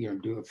I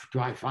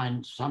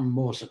find some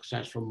more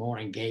successful, more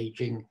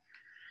engaging,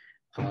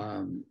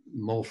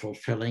 more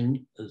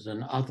fulfilling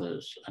than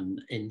others?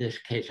 And in this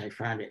case, I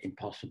found it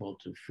impossible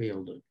to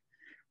feel that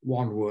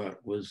one work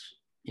was,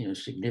 you know,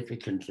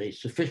 sufficiently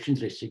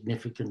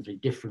significantly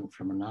different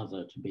from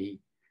another to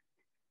be,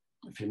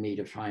 for me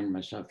to find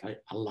myself, I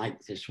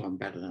like this one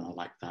better than I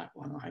like that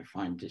one. I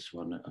find this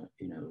one,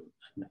 you know,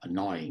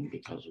 annoying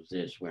because of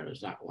this,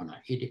 whereas that one,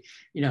 you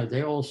know,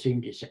 they all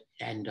seem to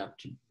end up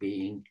to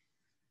being,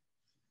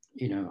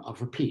 you know,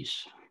 of a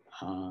piece.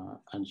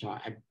 And so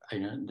you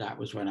know, that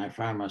was when I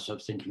found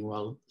myself thinking,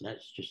 well,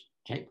 let's just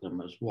take them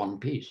as one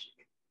piece.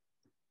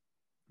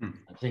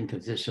 I think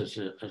of this as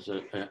a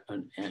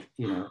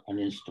you know, an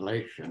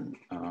installation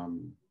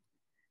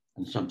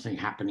and something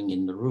happening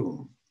in the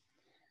room.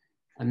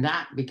 And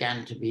that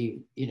began to be,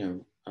 you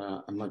know,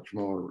 a much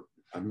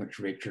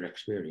richer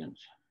experience.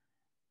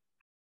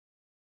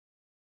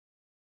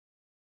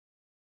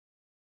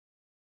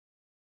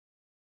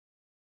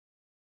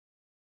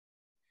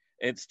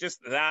 It's just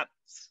that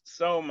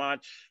so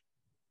much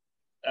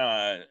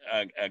a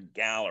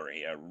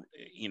gallery,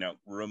 you know,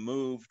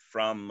 removed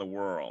from the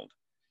world.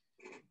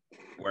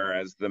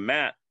 Whereas the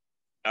Met,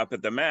 up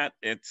at the Met,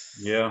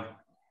 it's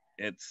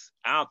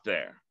out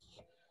there,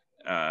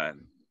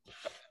 and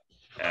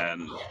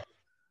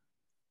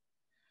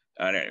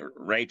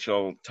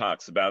Rachel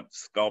talks about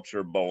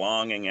sculpture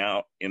belonging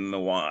out in the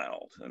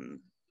wild. And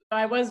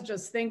I was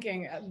just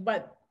thinking,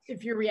 but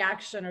if your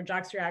reaction or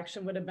Jock's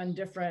reaction would have been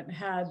different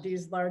had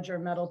these larger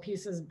metal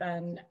pieces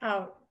been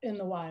out in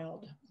the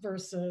wild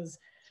versus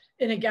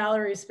in a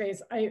gallery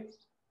space.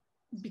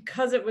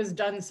 Because it was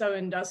done so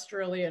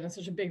industrially and in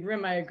such a big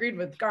room, I agreed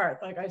with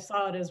Garth. Like, I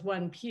saw it as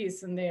one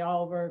piece and they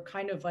all were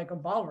kind of like a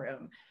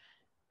ballroom.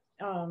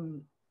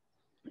 And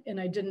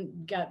I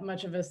didn't get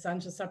much of a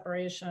sense of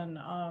separation.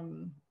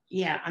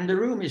 Yeah, and the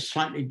room is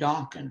slightly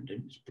darkened.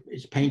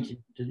 It's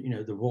painted, you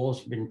know, the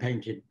walls have been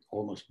painted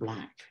almost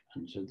black.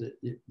 And so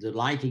the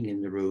lighting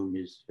in the room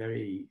is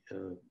very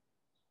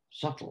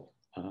subtle.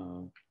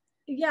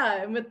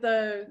 Yeah, and with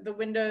the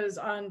windows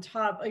on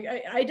top, like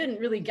I didn't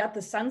really get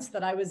the sense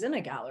that I was in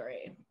a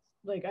gallery.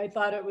 Like, I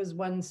thought it was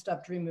one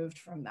step removed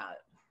from that.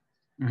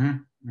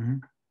 Mm-hmm. Mm-hmm.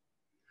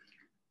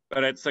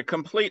 But it's a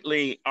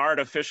completely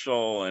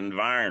artificial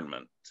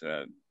environment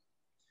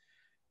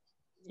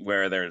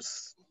where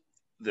there's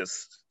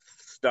this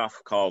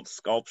stuff called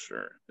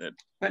sculpture.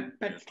 But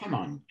come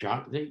on,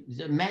 Jock,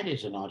 the Met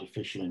is an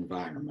artificial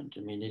environment.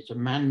 I mean, it's a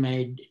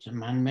man-made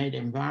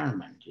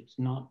environment. It's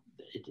not,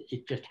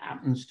 it just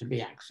happens to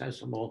be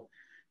accessible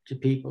to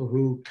people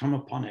who come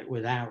upon it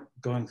without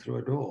going through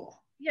a door.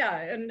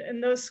 Yeah,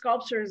 and those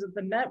sculptures at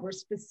the Met were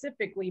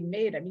specifically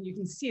made. I mean, you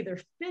can see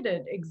they're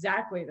fitted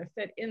exactly to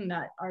fit in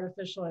that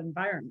artificial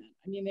environment.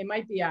 I mean, they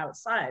might be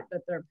outside,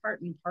 but they're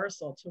part and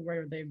parcel to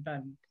where they've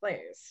been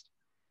placed.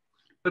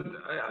 But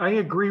I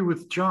agree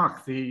with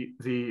Jock.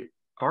 The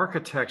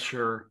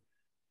architecture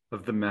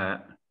of the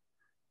Met,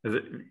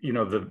 you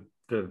know, the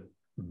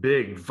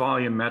big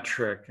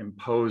volumetric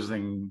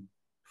imposing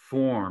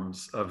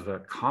forms of the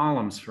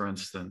columns, for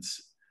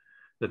instance,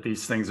 that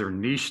these things are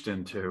niched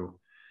into,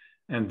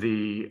 and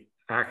the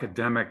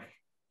academic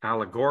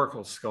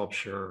allegorical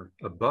sculpture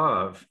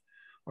above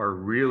are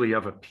really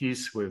of a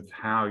piece with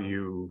how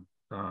you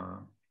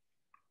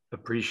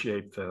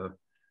appreciate the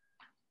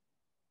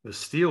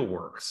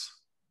steelworks.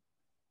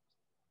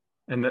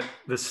 And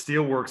the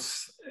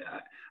steelworks,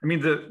 I mean,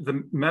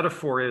 the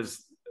metaphor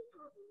is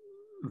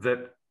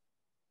that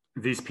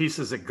these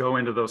pieces that go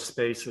into those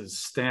spaces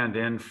stand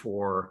in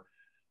for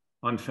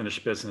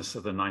unfinished business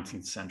of the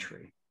 19th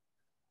century,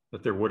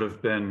 that there would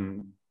have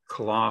been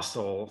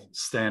colossal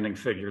standing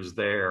figures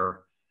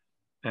there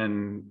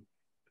and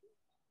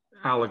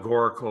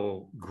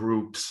allegorical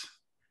groups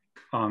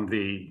on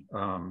the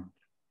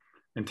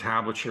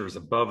entablatures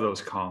above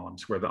those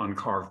columns where the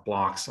uncarved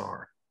blocks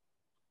are.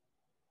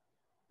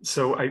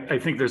 So I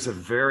think there's a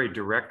very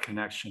direct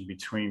connection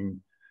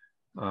between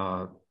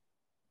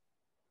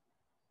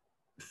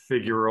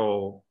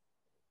figurally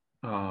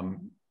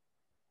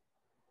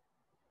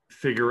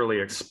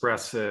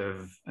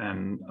expressive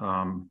and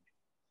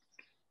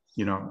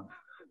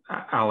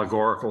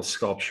allegorical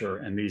sculpture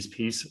and these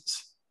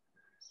pieces.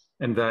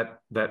 And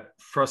that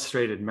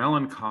frustrated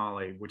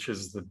melancholy, which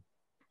is the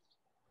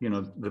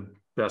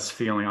best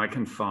feeling I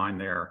can find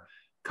there,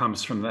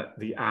 comes from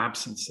the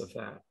absence of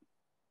that.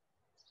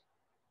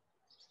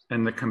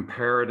 And the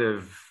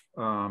comparative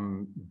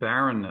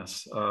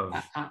barrenness of...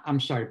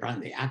 I'm sorry, Brian,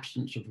 the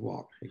absence of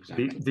what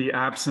exactly? The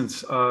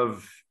absence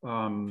of,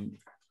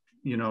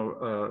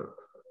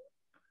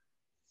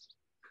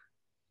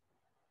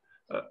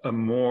 a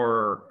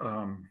more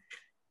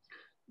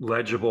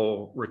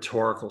legible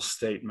rhetorical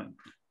statement.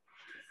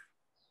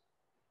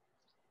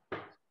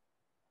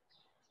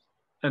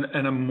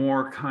 And a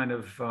more kind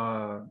of,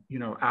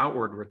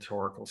 outward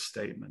rhetorical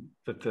statement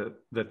that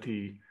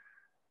the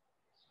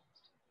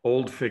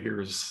old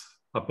figures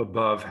up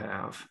above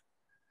have.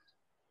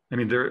 I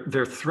mean,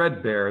 they're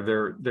threadbare.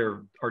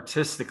 They're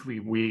artistically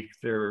weak.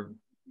 They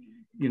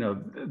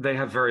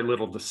have very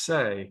little to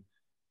say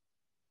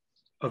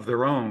of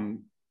their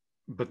own,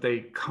 but they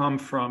come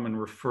from and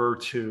refer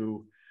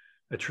to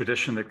a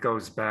tradition that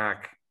goes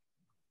back.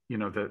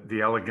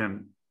 The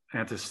elegant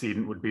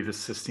antecedent would be the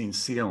Sistine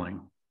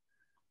ceiling.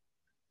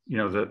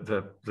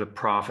 The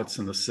prophets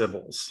and the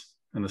sibyls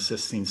and the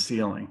Sistine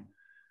ceiling.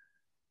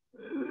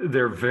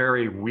 They're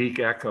very weak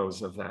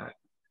echoes of that.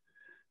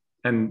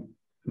 And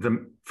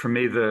for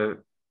me,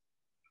 the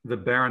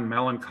barren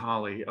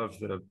melancholy of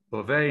the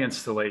Bove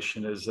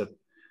installation is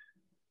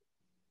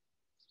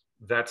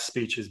that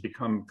speech has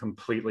become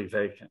completely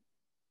vacant.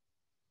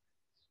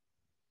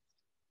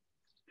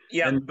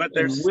 Yeah, but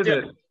there's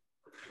still...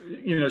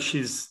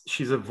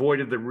 she's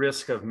avoided the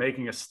risk of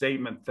making a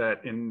statement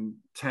that in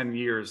 10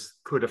 years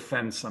could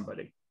offend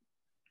somebody.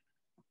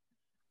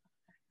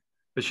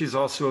 But she's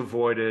also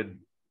avoided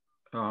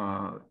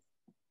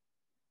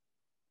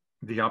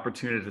the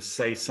opportunity to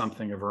say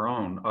something of her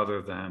own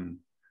other than,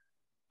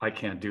 I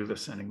can't do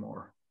this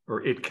anymore,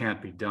 or it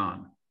can't be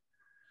done,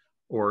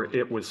 or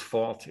it was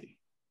faulty.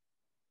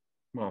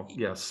 Well,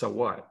 yes, so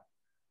what?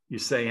 You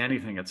say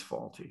anything, it's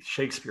faulty.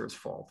 Shakespeare's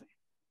faulty.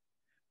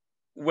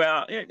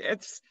 Well,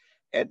 it's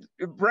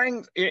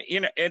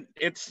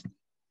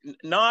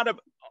not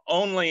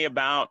only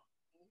about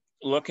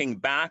looking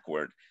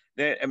backward.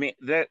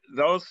 The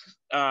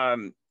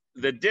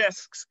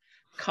discs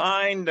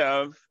kind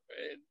of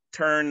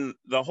turn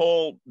the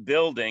whole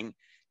building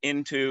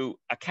into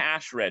a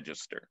cash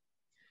register,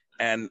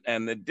 and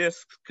the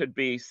discs could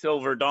be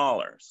silver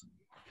dollars,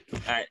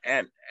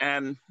 and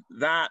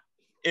that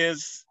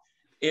is,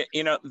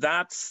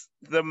 that's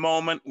the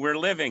moment we're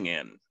living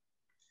in.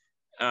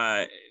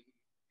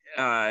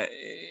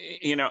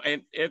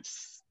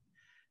 It's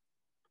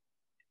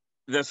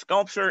the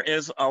sculpture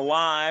is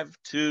alive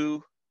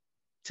to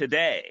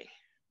today.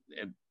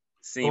 It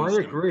seems. Oh,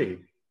 I agree.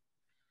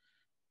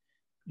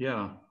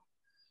 Yeah.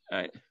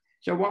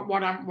 So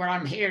what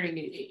I'm hearing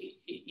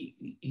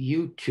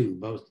you two,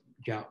 both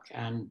Jock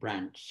and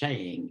Brandt,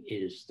 saying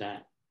is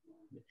that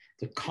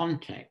the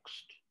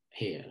context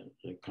here,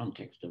 the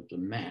context of the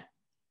Met,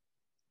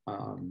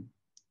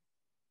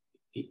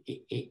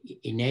 it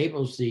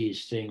enables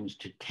these things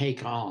to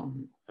take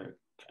on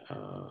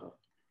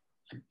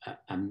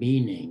a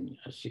meaning,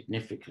 a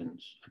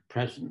significance, a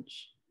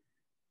presence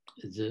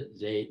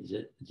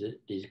that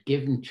is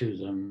given to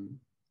them,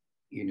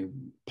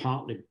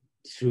 partly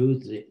through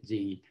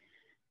the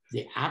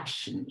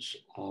absence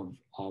of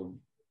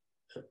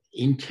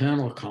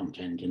internal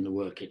content in the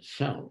work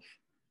itself,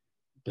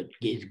 but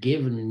is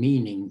given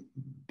meaning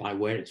by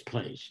where it's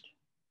placed.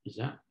 Is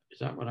that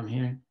what I'm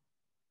hearing?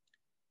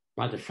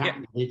 By the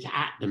fact that it's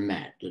at the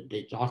Met, that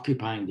it's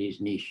occupying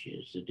these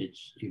niches, that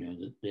it's,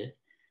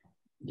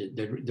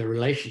 the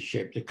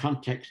relationship, the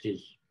context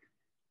is,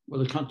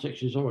 well, the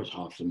context is always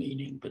half the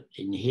meaning, but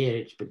in here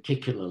it's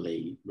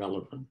particularly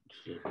relevant.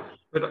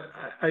 But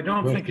I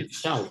don't think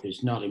itself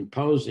is not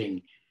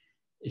imposing,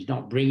 is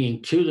not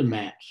bringing to the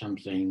Met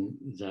something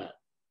that,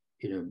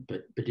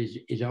 but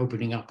is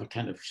opening up a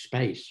kind of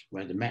space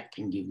where the Met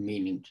can give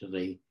meaning to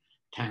the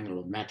tangle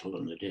of metal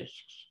and the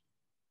discs.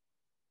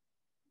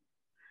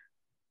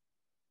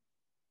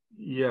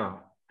 Yeah,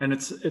 and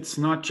it's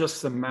not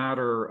just a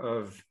matter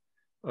of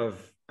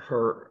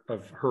her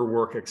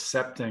work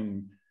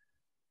accepting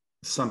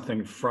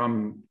something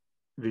from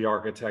the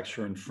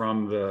architecture and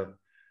from the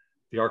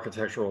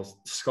architectural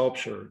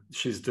sculpture.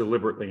 She's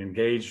deliberately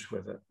engaged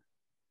with it,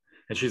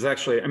 and she's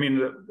actually,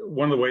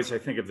 one of the ways I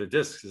think of the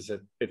discs is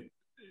that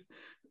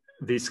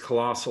these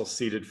colossal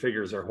seated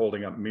figures are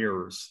holding up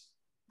mirrors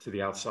to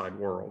the outside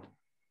world.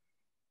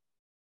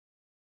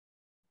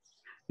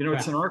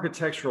 It's an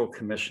architectural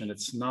commission.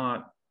 It's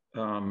not,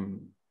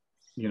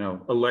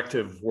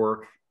 elective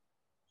work,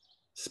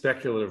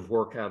 speculative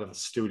work out of a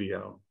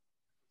studio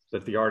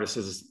that the artist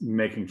is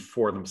making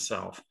for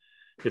themselves.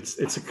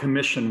 It's a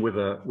commission with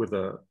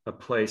a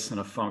place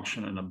and a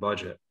function and a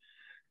budget.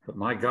 But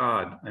my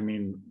God,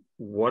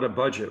 what a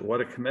budget,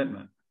 what a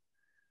commitment.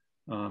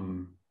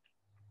 You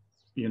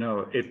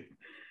know,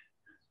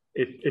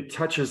 it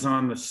touches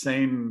on the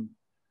same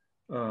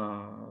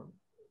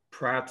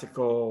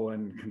practical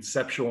and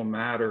conceptual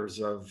matters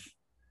of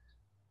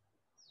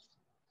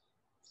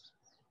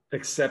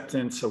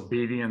acceptance,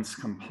 obedience,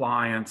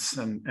 compliance,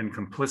 and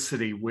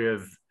complicity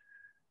with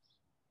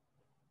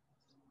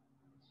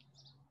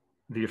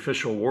the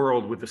official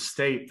world, with the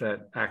state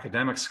that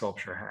academic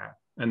sculpture had,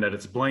 and that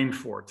it's blamed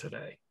for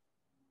today.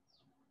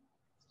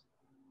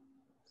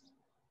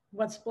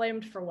 What's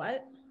blamed for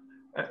what?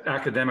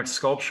 Academic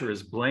sculpture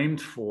is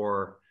blamed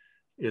for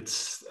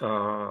its,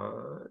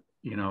 hand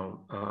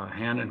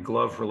and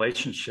glove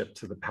relationship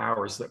to the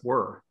powers that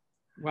were.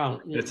 Well,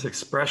 its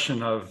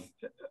expression of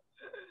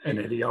an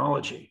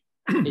ideology.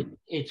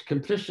 It's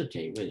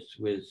complicity with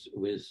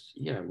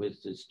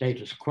the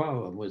status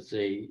quo and with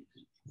the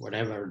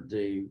whatever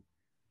the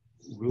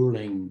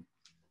ruling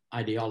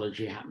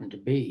ideology happened to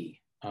be.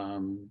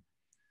 And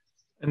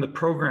the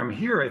program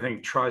here, I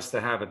think, tries to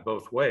have it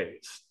both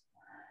ways.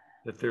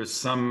 That there's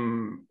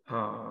some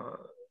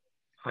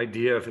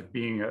idea of it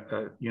being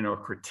a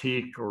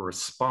critique or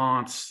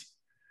response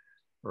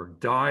or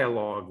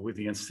dialogue with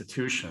the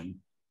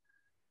institution.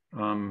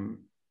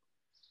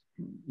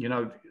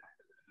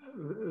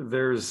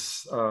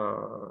 There's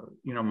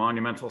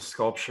monumental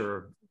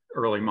sculpture,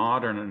 early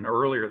modern and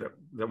earlier,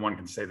 that one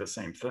can say the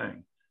same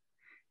thing.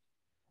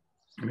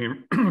 I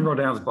mean,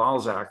 Rodin's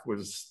Balzac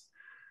was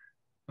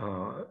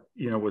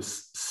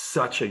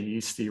such a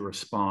yeasty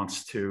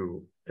response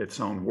to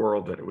its own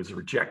world that it was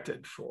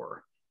rejected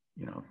for,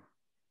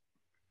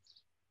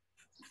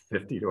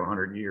 50 to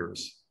 100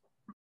 years.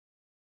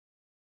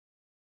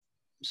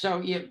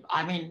 So,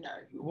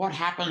 what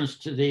happens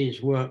to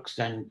these works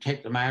then?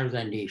 Take them out of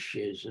their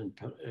niches and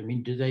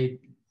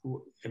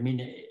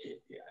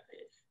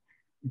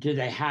do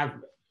they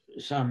have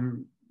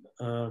some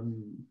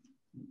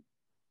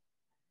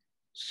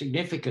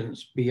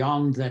significance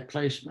beyond their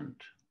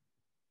placement?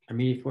 I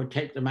mean, if we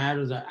take them out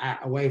of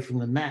away from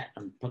the Met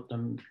and put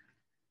them,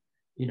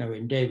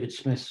 in David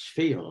Smith's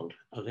field,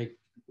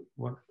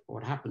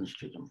 what happens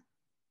to them?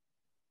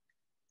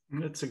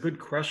 It's a good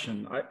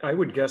question. I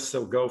would guess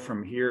they'll go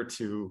from here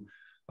to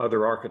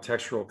other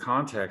architectural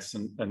contexts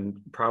and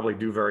probably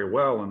do very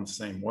well in the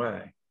same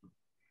way.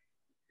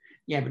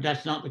 Yeah, but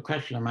that's not the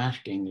question I'm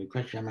asking. The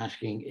question I'm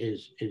asking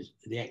is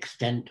the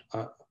extent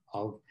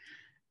of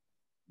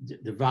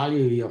the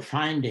value you're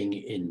finding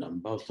in them,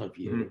 both of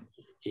you.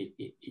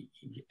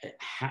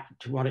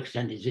 To what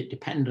extent is it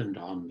dependent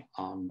on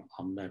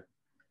the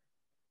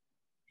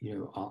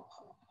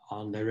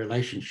on their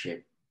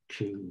relationship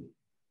to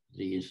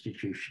the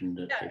institution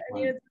that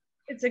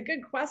it's a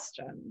good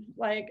question.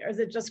 Like, is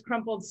it just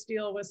crumpled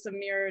steel with some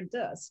mirrored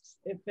discs?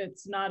 If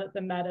it's not at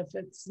the Met, if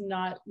it's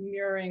not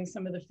mirroring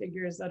some of the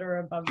figures that are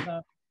above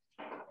the,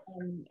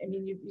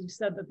 you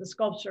said that the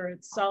sculpture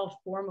itself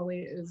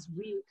formally is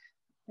weak.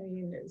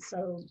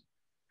 So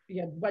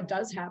yeah, what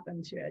does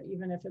happen to it,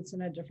 even if it's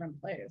in a different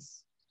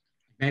place?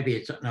 Maybe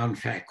it's an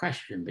unfair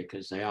question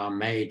because they are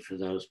made for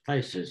those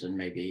places, and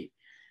maybe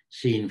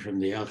seen from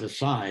the other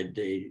side,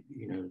 they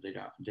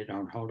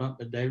don't hold up.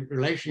 But their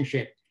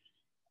relationship,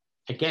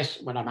 I guess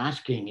what I'm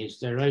asking is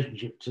their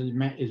relationship to the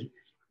Met is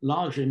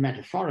largely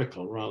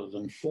metaphorical rather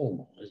than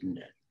formal, isn't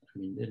it? I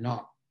mean, they're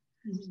not,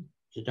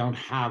 they don't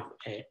have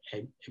a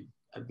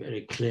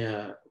very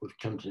clear, we've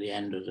come to the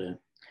end of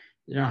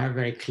they don't have a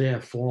very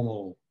clear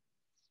formal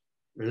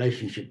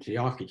relationship to the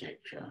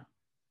architecture,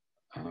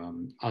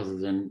 other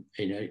than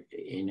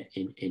in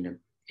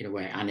a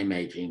way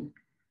animating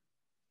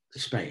the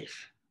space.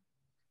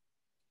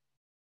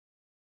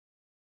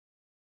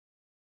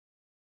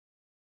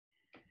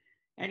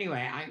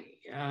 Anyway,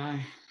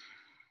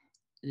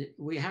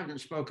 we haven't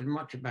spoken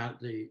much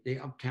about the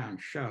Uptown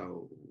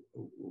show,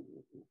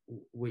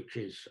 which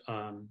is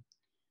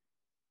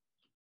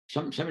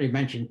somebody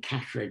mentioned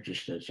cash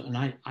registers, and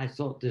I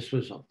thought this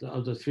was, of the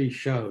other three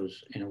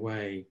shows, in a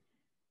way,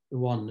 the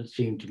one that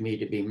seemed to me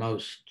to be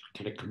most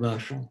kind of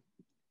commercial.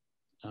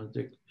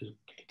 The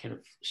kind of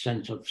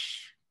sense of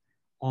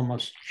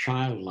almost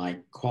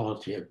childlike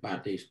quality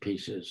about these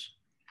pieces,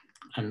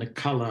 and the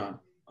color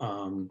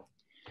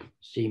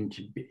seemed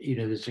to be,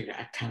 there's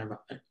a kind of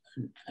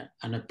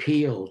an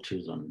appeal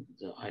to them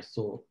that I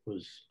thought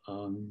was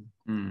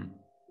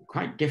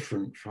quite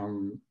different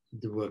from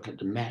the work at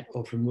the Met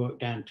or from work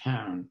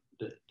downtown.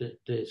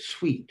 They're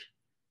sweet,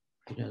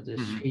 they're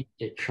sweet,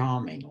 they're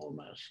charming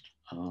almost,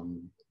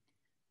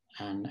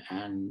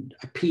 and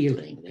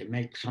appealing. They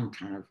make some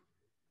kind of,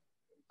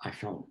 I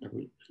felt,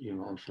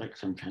 it's like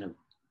some kind of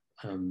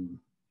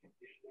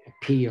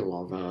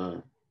appeal of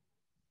a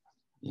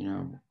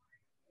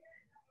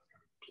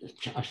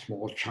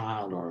small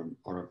child or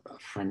a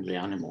friendly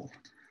animal.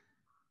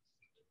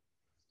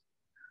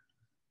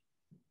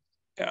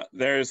 Yeah,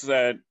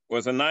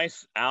 was a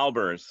nice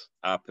Albers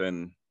up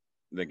in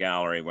the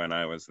gallery when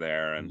I was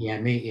there, and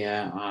and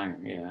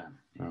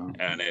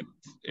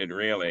it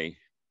really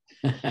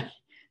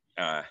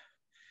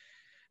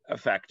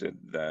affected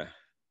the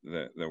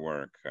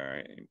work.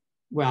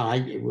 Well,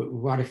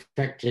 what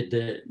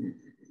affected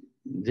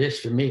this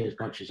for me as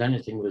much as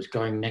anything was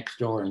going next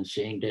door and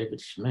seeing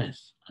David Smith.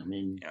 I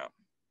mean, Yeah.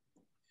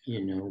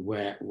 you know,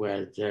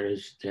 where there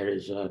is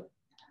the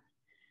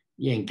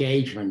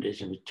engagement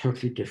is of a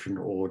totally different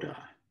order,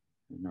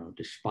 you know,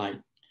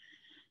 despite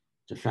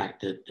the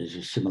fact that there's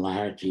a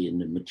similarity in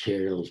the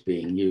materials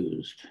being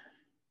used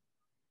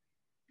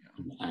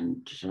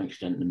and to some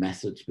extent the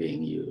methods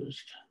being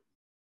used.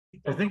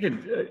 I think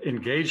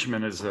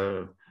engagement is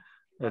a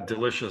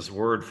delicious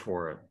word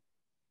for it.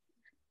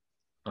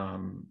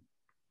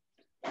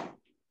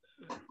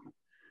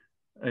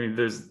 I mean,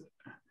 there's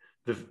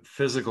the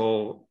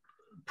physical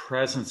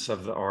presence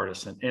of the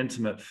artist, an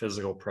intimate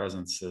physical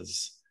presence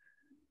is,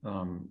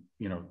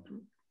 you know,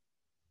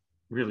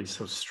 really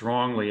so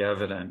strongly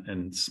evident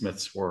in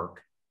Smith's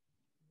work.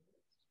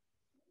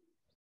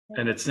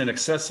 And it's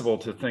inaccessible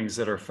to things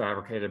that are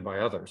fabricated by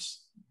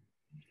others.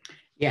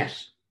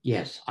 Yes,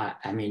 yes.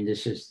 I mean,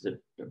 this is the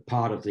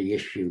part of the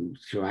issue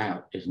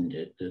throughout, isn't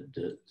it?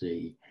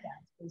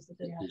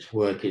 This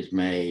work is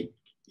made,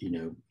 you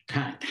know,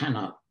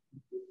 cannot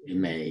be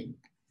made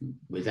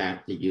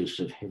without the use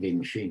of heavy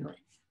machinery.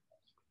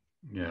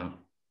 Yeah.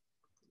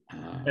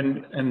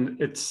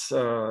 And it's,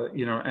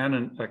 you know,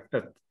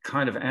 a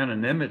kind of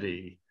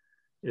anonymity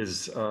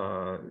is,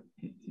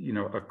 you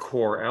know, a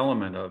core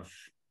element of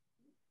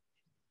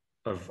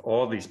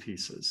all these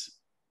pieces.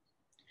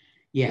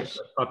 Yes.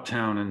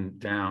 Uptown and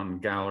down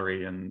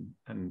gallery and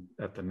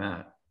at the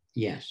Met.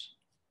 Yes.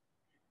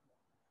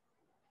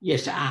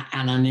 Yes,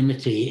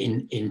 anonymity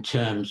in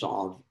terms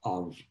of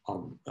a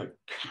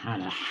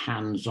kind of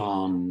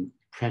hands-on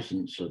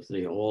presence of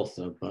the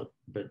author, but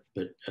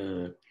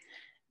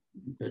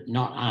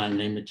not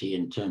anonymity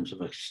in terms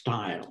of a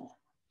style.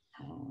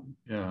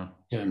 Yeah.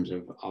 In terms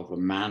of a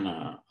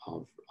manner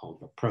of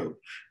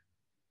approach,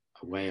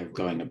 a way of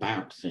going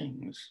about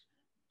things.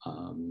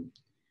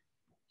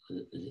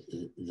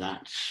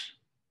 That's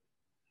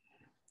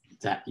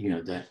you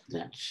know,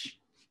 that's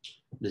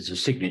there's a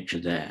signature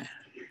there.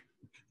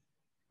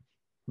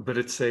 But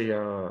it's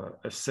a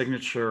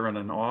signature and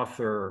an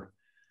author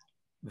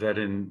that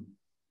in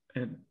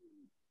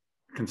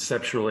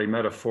conceptually,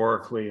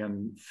 metaphorically,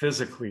 and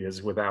physically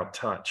is without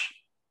touch.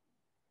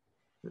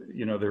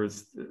 You know,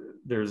 there's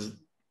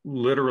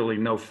literally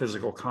no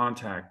physical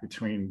contact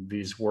between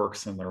these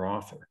works and their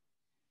author.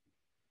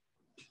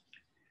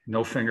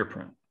 No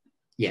fingerprint.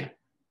 Yeah,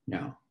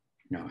 no,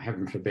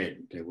 heaven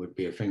forbid there would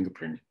be a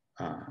fingerprint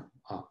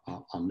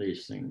on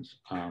these things.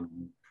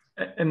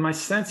 And my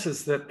sense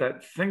is that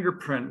that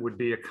fingerprint would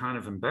be a kind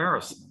of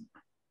embarrassment.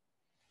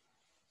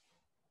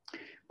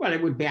 Well,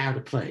 it would be out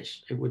of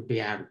place. It would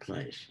be out of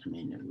place. I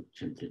mean, it would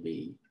simply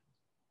be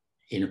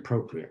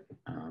inappropriate.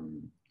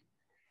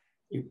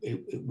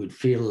 It would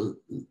feel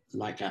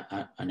like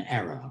an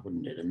error,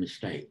 wouldn't it? A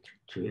mistake.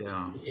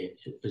 Yeah.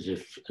 As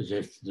if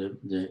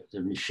the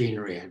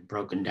machinery had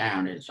broken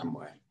down in some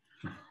way.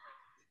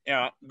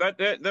 Yeah, but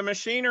the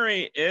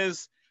machinery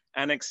is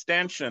an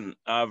extension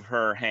of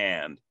her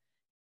hand.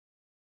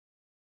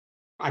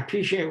 I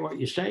appreciate what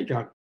you say,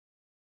 Doc.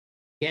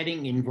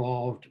 Getting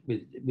involved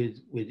with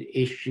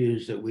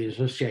issues that we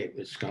associate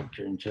with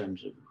sculpture in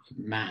terms of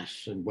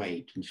mass and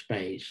weight and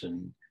space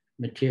and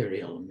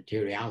material and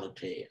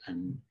materiality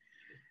and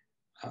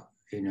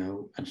you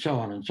know, and so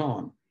on and so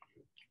on.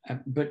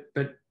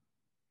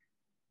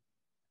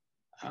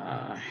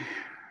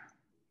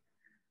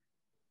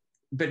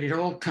 But it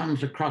all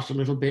comes across a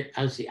little bit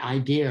as the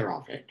idea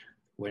of it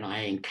when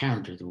I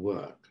encounter the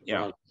work,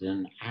 rather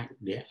than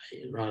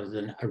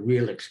a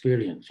real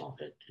experience of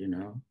it. You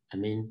know, I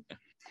mean,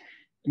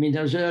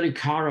 those early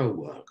Caro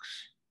works,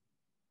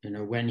 you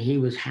know, when he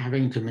was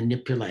having to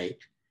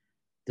manipulate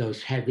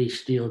those heavy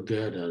steel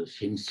girders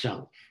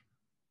himself,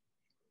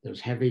 those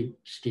heavy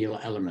steel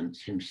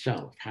elements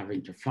himself,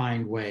 having to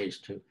find ways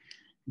to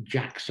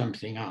jack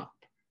something up,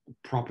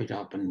 prop it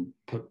up and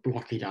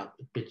block it up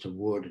with bits of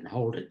wood and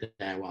hold it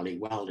there while he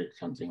welded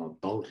something or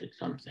bolted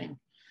something.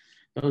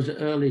 Those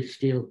early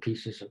steel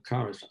pieces of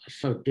Caro's are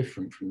so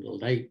different from the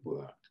late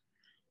work,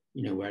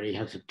 you know, where he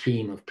has a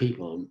team of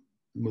people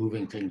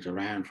moving things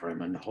around for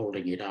him and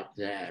holding it up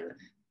there.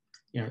 And,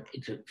 you know,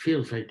 it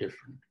feels very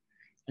different.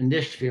 And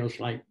this feels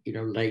like, you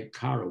know, late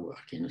Caro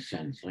work in a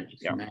sense, like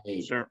it's made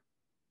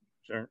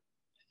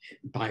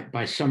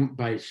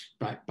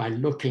by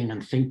looking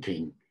and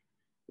thinking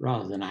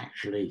rather than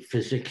actually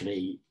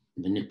physically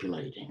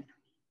manipulating.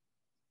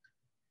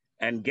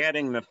 And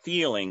getting the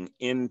feeling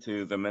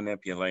into the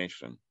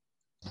manipulation.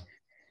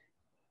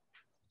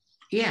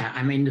 Yeah,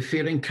 I mean, the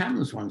feeling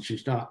comes once you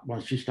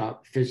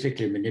start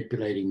physically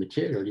manipulating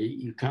material.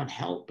 You can't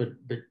help but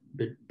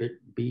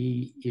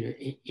be, you know,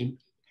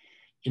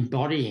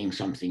 embodying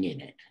something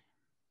in it.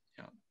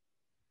 Yeah.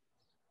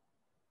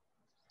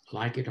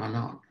 Like it or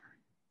not.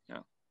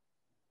 Yeah.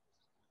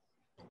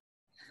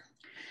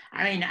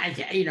 I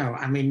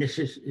mean,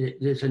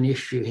 there's an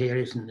issue here,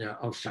 isn't there,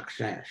 of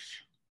success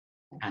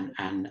and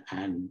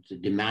the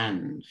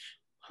demands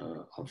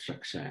of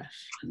success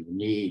and the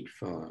need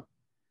for,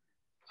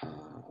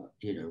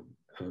 you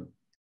know,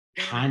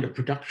 kind of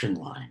production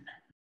line.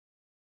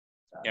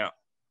 Yeah,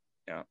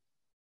 yeah.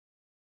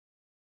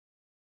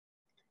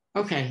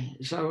 Okay,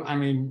 so I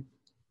mean,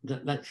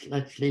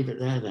 let's leave it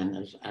there then.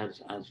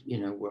 As you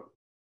know,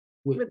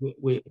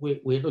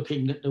 we're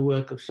looking at the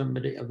work of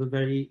somebody of a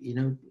very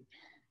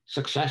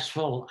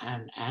successful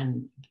and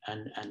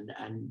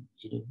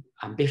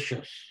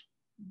ambitious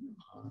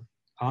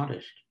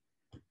artist,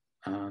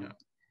 and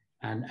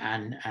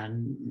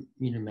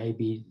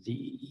maybe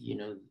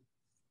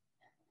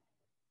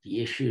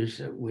the issues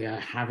that we are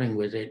having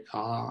with it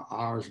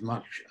are as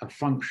much a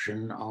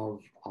function of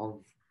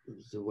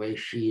the way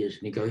she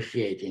is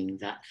negotiating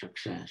that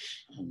success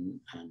and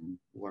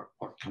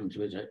what comes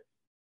with it.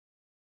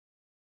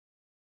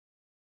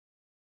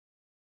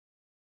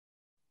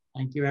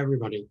 Thank you,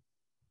 everybody.